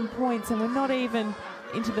 37 points, and we're not even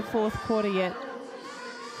into the fourth quarter yet.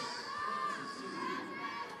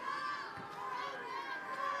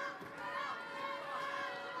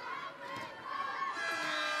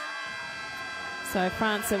 So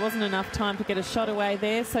France, there wasn't enough time to get a shot away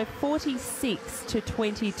there. So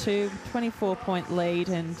 46-22, 24-point lead.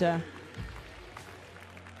 And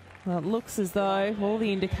well, it looks as though all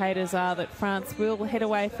the indicators are that France will head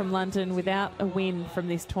away from London without a win from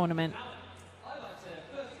this tournament.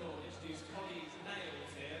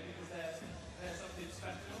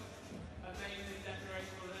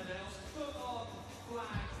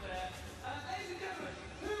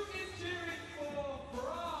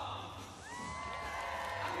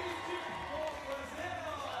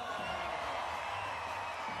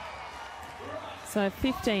 So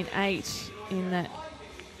 15-8 in that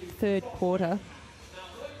third quarter.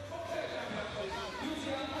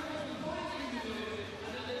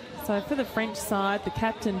 So for the French side, the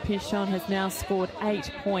captain Pichon has now scored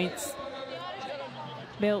 8 points.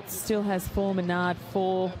 Belts still has 4, Menard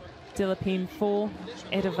 4, Delapine 4.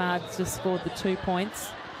 Edevard's just scored the 2 points.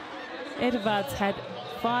 Edevard's had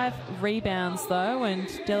 5 rebounds though, and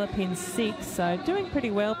Delapine 6, so doing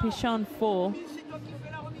pretty well. Pichon 4.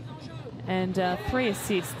 And 3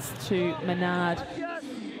 assists to Menard,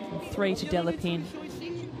 and 3 to Delapine.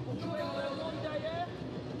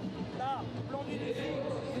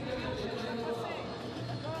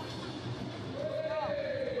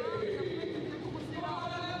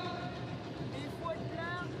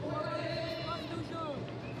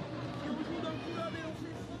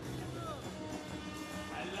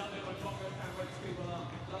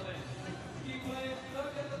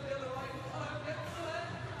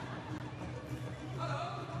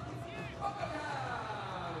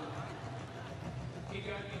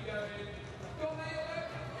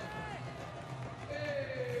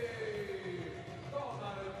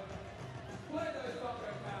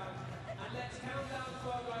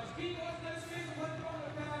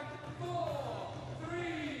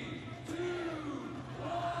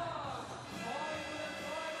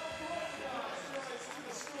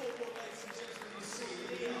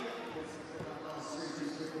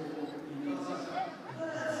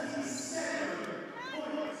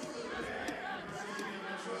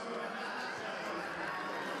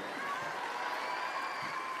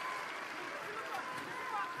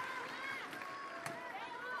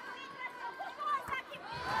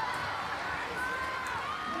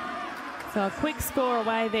 So a quick score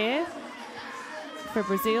away there for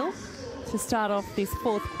Brazil to start off this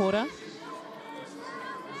fourth quarter.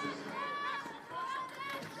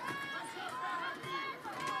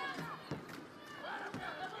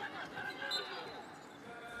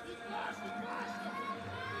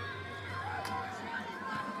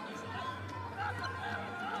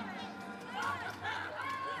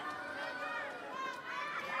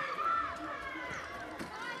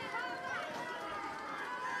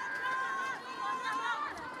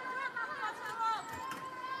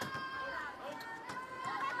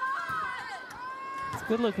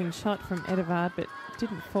 Good-looking shot from Edevard, but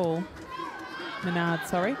didn't fall. Menard,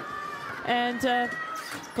 sorry. And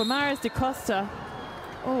for Maris da Costa,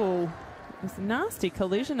 oh, it was a nasty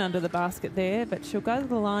collision under the basket there, but she'll go to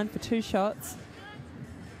the line for 2 shots.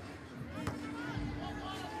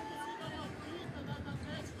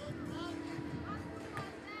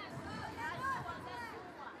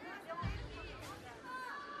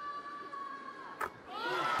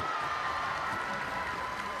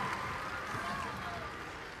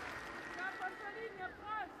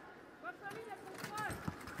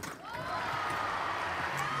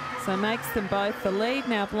 So makes them both. The lead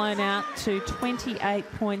now blown out to 28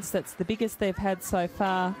 points. That's the biggest they've had so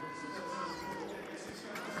far.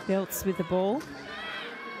 Belts with the ball.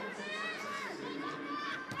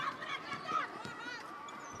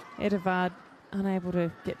 Edevard unable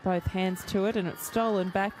to get both hands to it, and it's stolen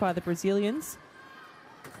back by the Brazilians.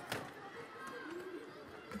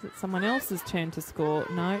 Is it someone else's turn to score?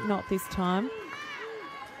 No, not this time.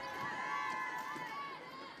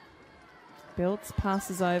 Belts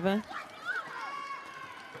passes over.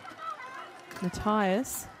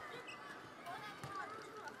 Matthias.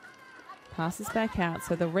 Passes back out,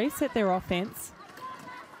 so they'll reset their offense.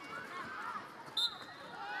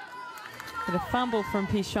 With a fumble from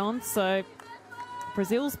Pichon, so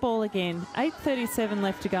Brazil's ball again. 8:37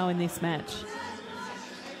 left to go in this match.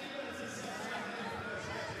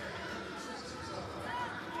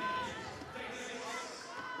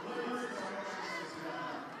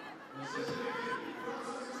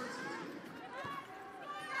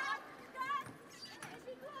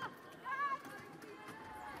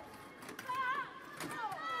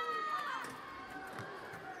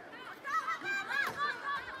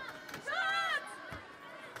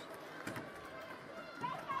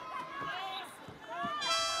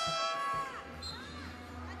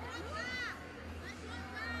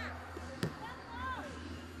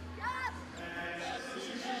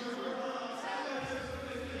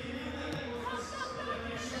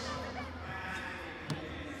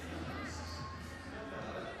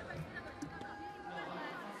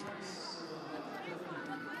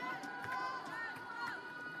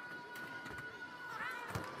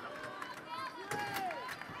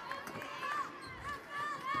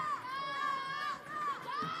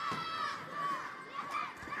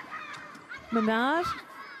 Menard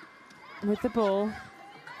with the ball.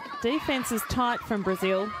 Defense is tight from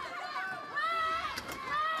Brazil.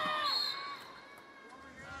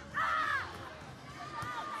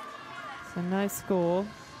 So no score.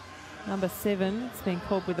 Number 7, it's been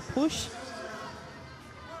called with a push.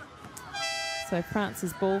 So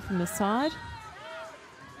France's ball from the side.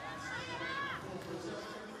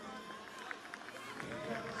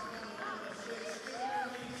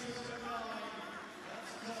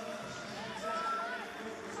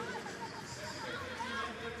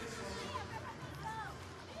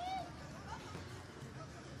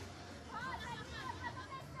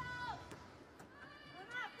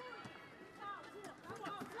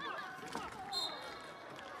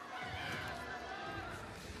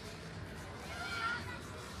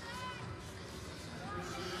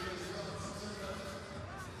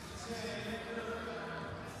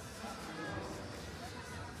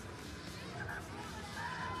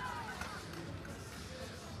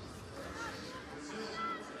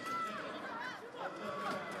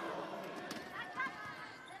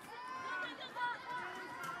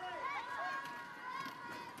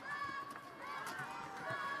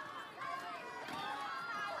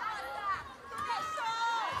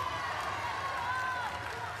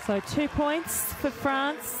 So 2 points for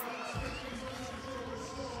France.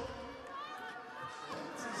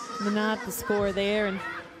 Menard, the scorer there, and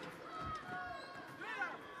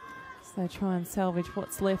so they try and salvage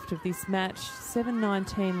what's left of this match.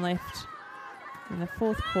 7:19 left in the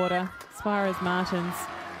fourth quarter. Suarez Martins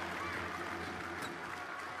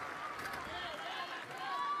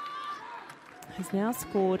has now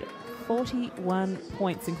scored 41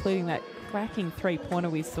 points, including that cracking three-pointer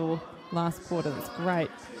we saw last quarter. That's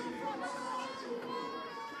great.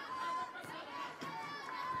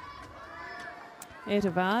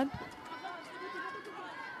 Etevard.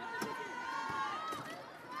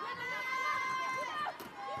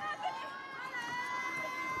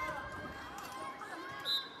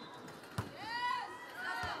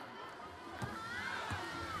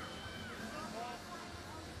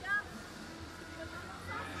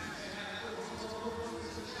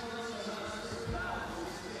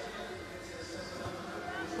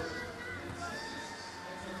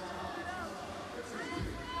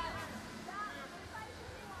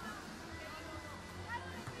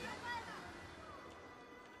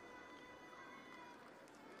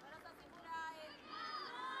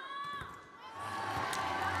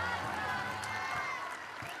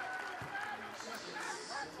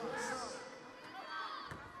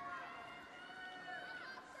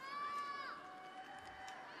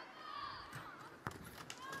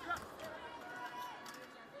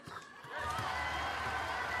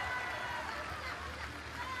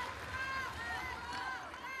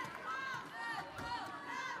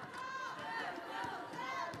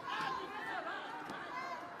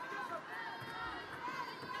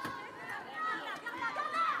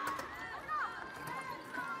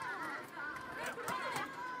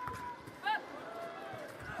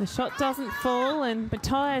 The shot doesn't fall, and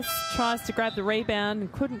Matthias tries to grab the rebound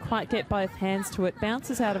and couldn't quite get both hands to it.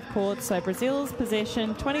 Bounces out of court, so Brazil's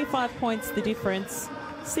possession, 25 points the difference.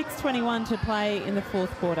 6:21 to play in the fourth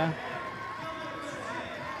quarter.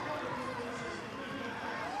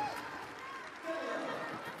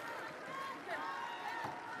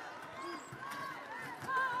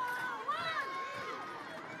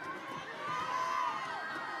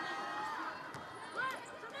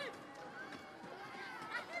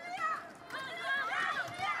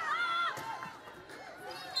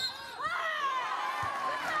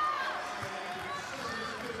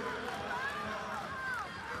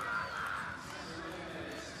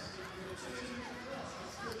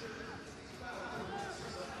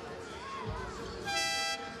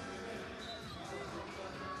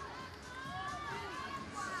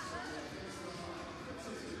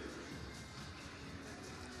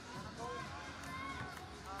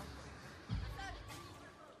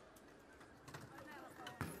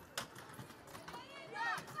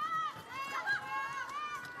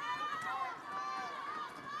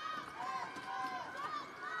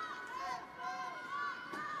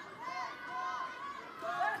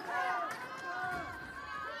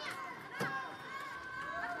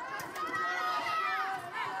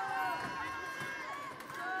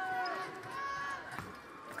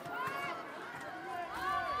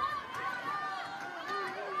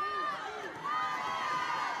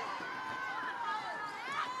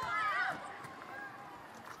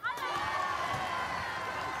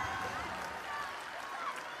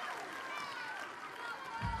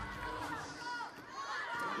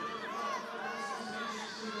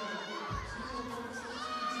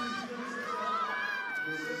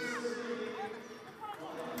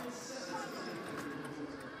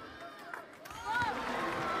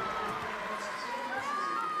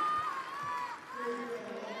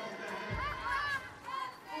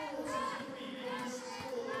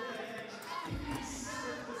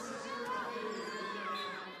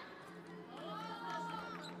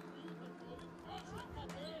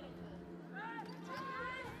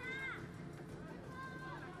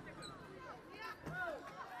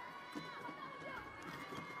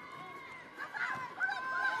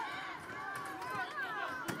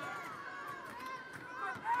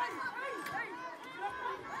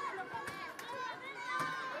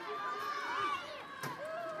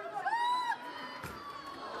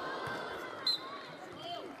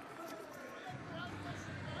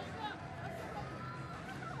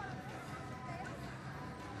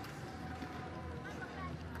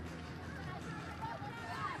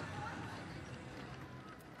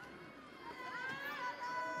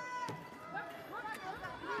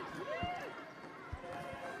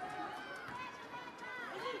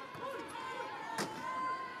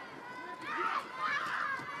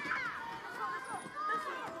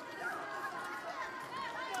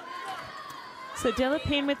 So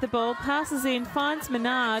Delapine with the ball, passes in, finds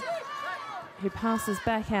Menard, who passes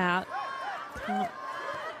back out. Can't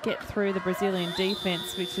get through the Brazilian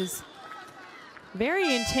defence, which is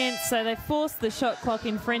very intense. So they force the shot clock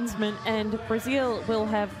infringement, and Brazil will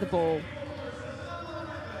have the ball.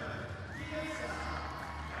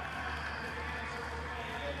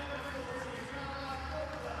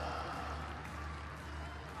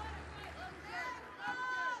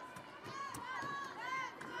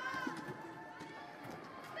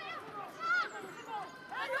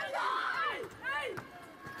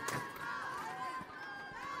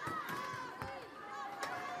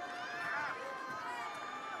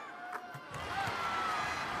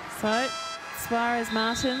 So Suarez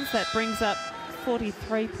Martins, that brings up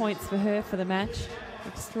 43 points for her for the match.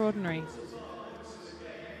 Extraordinary.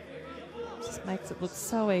 Just makes it look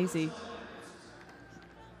so easy.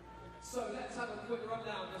 So let's have a quick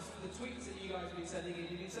rundown of some of the tweets that you guys have been sending in.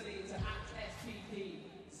 You've been sending it to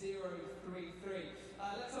 @SPP033.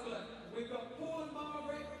 Let's have a look. We've got Paul and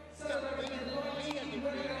Margaret celebrating the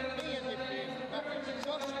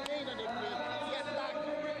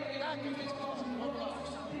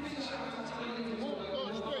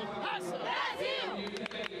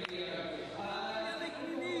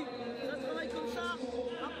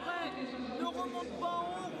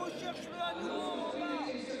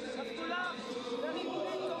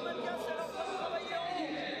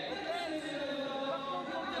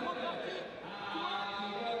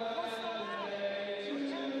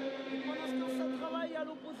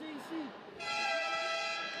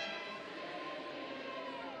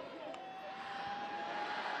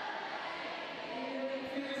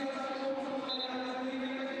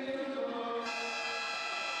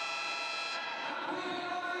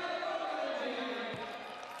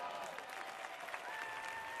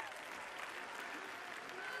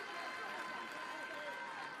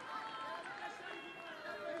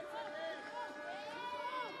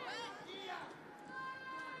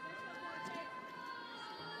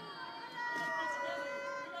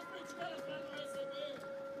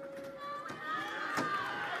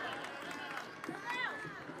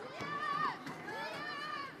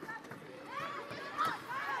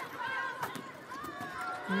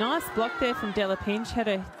Nice block there from Delapine. She had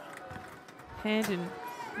her hand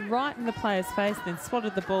right in the player's face, then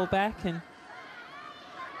swatted the ball back, and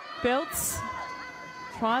Belts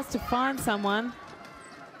tries to find someone.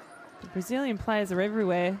 The Brazilian players are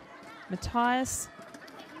everywhere. Matthias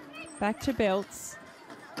back to Belts.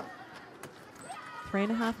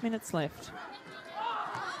 3.5 minutes left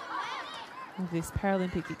of this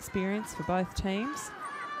Paralympic experience for both teams.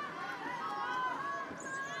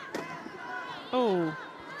 Oh.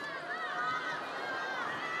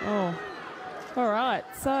 Oh. All right,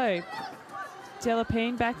 so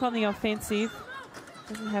Delapine back on the offensive.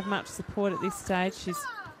 Doesn't have much support at this stage. She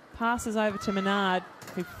passes over to Menard,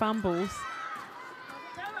 who fumbles.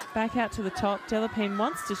 Back out to the top. Delapine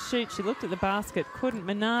wants to shoot. She looked at the basket, couldn't.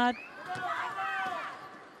 Menard.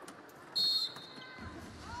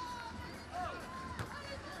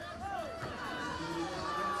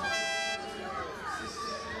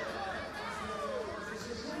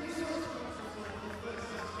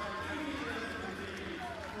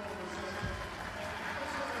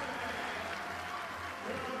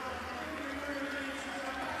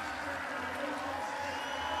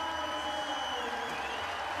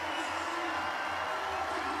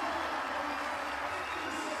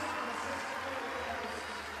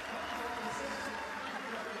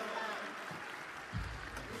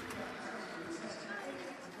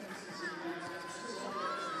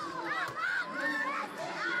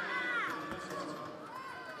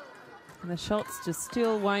 And the shots just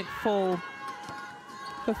still won't fall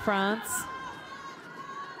for France.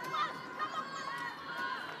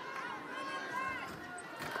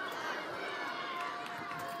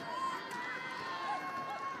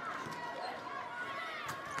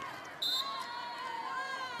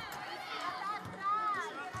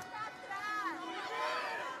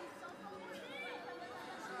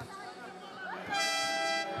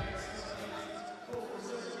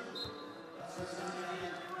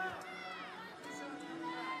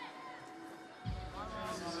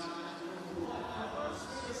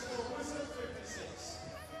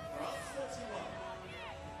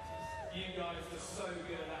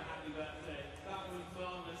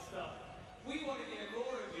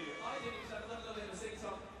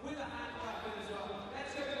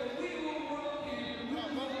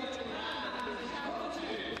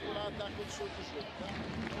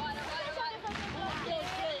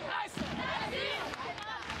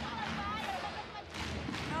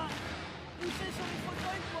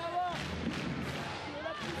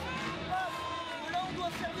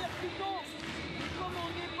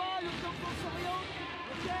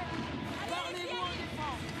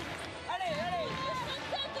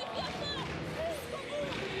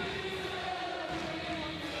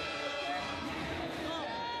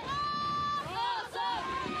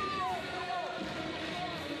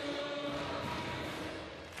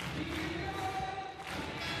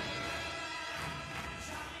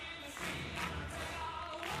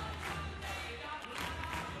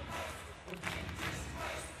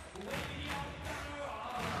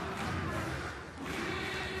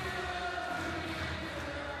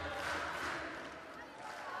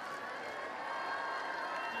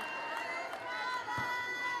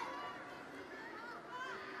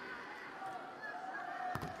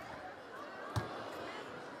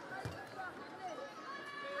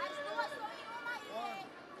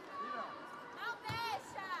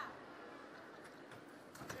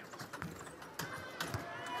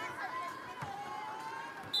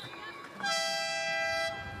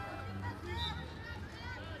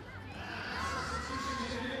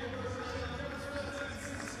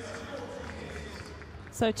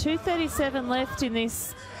 So 2:37 left in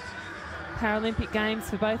this Paralympic Games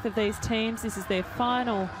for both of these teams. This is their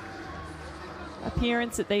final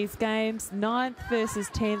appearance at these games, 9th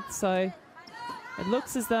versus 10th. So it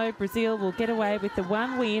looks as though Brazil will get away with the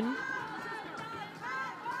one win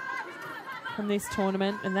from this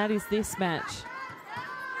tournament, and that is this match.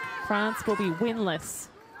 France will be winless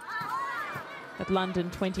at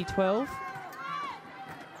London 2012.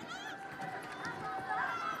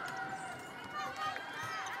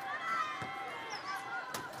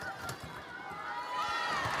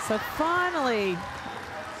 So finally,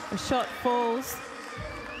 a shot falls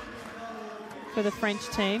for the French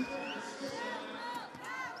team.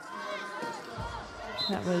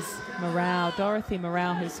 That was Morale, Dorothy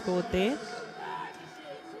Morale, who scored there.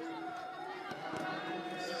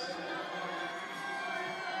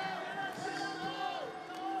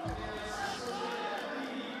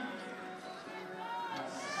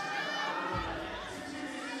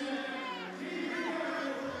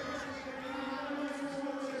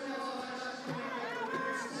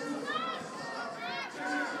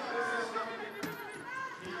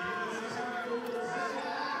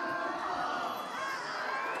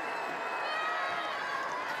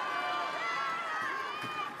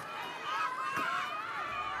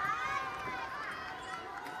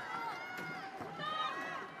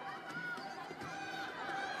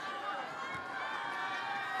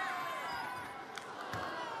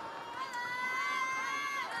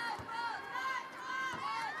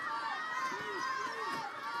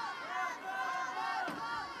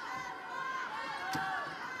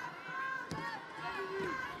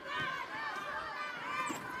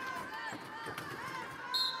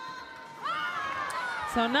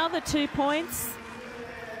 So another 2 points.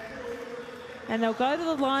 And they'll go to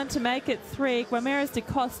the line to make it 3. Guimarães da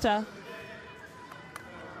Costa.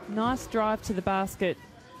 Nice drive to the basket.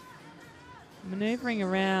 Manoeuvring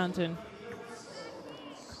around and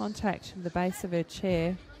contact with the base of her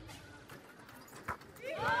chair.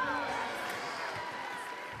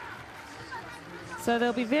 So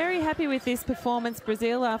they'll be very happy with this performance,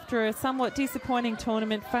 Brazil, after a somewhat disappointing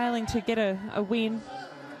tournament, failing to get a win.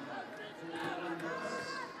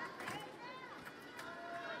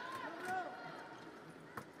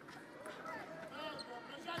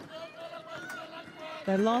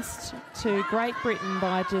 They lost to Great Britain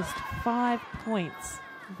by just 5 points.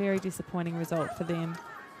 Very disappointing result for them.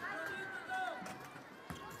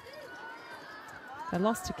 They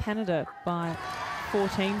lost to Canada by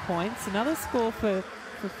 14 points. Another score for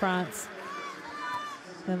France.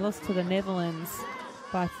 They lost to the Netherlands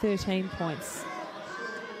by 13 points.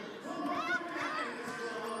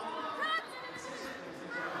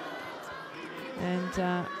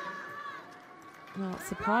 And well,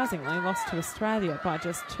 surprisingly, lost to Australia by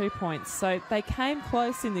just 2 points. So they came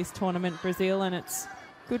close in this tournament, Brazil, and it's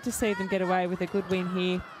good to see them get away with a good win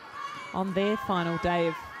here on their final day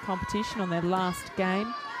of competition, on their last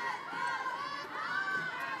game.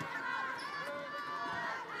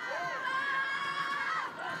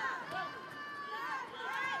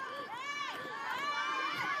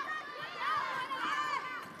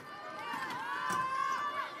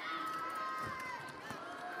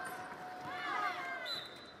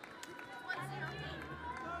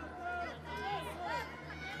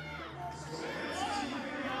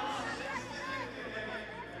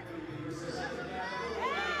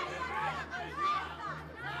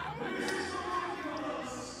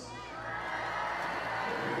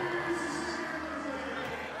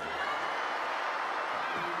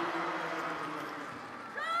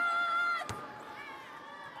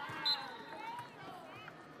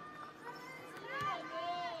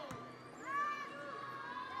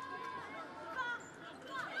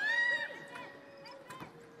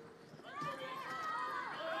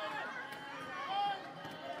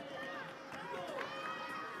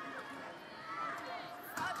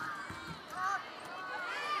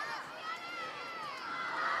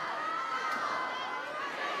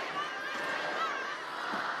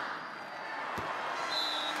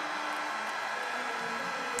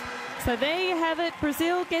 So there you have it.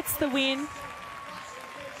 Brazil gets the win.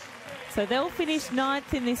 So they'll finish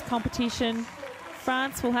 9th in this competition.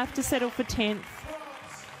 France will have to settle for 10th.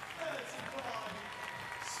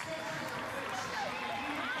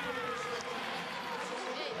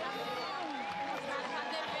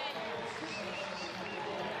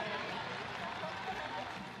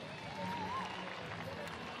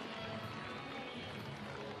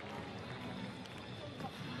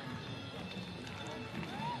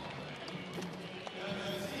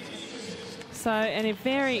 So, and a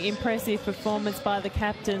very impressive performance by the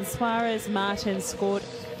captain. Suarez Martin scored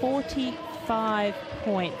 45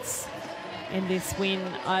 points in this win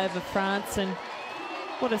over France, and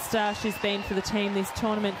what a star she's been for the team this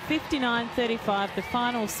tournament. 59-35, the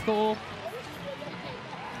final score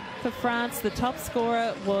for France. The top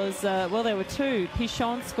scorer was, well, there were two.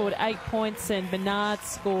 Pichon scored 8 points and Menard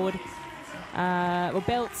scored,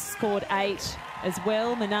 Belts scored 8 as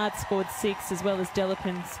well. Menard scored 6 as well as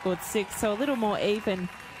Delapin scored 6. So a little more even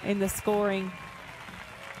in the scoring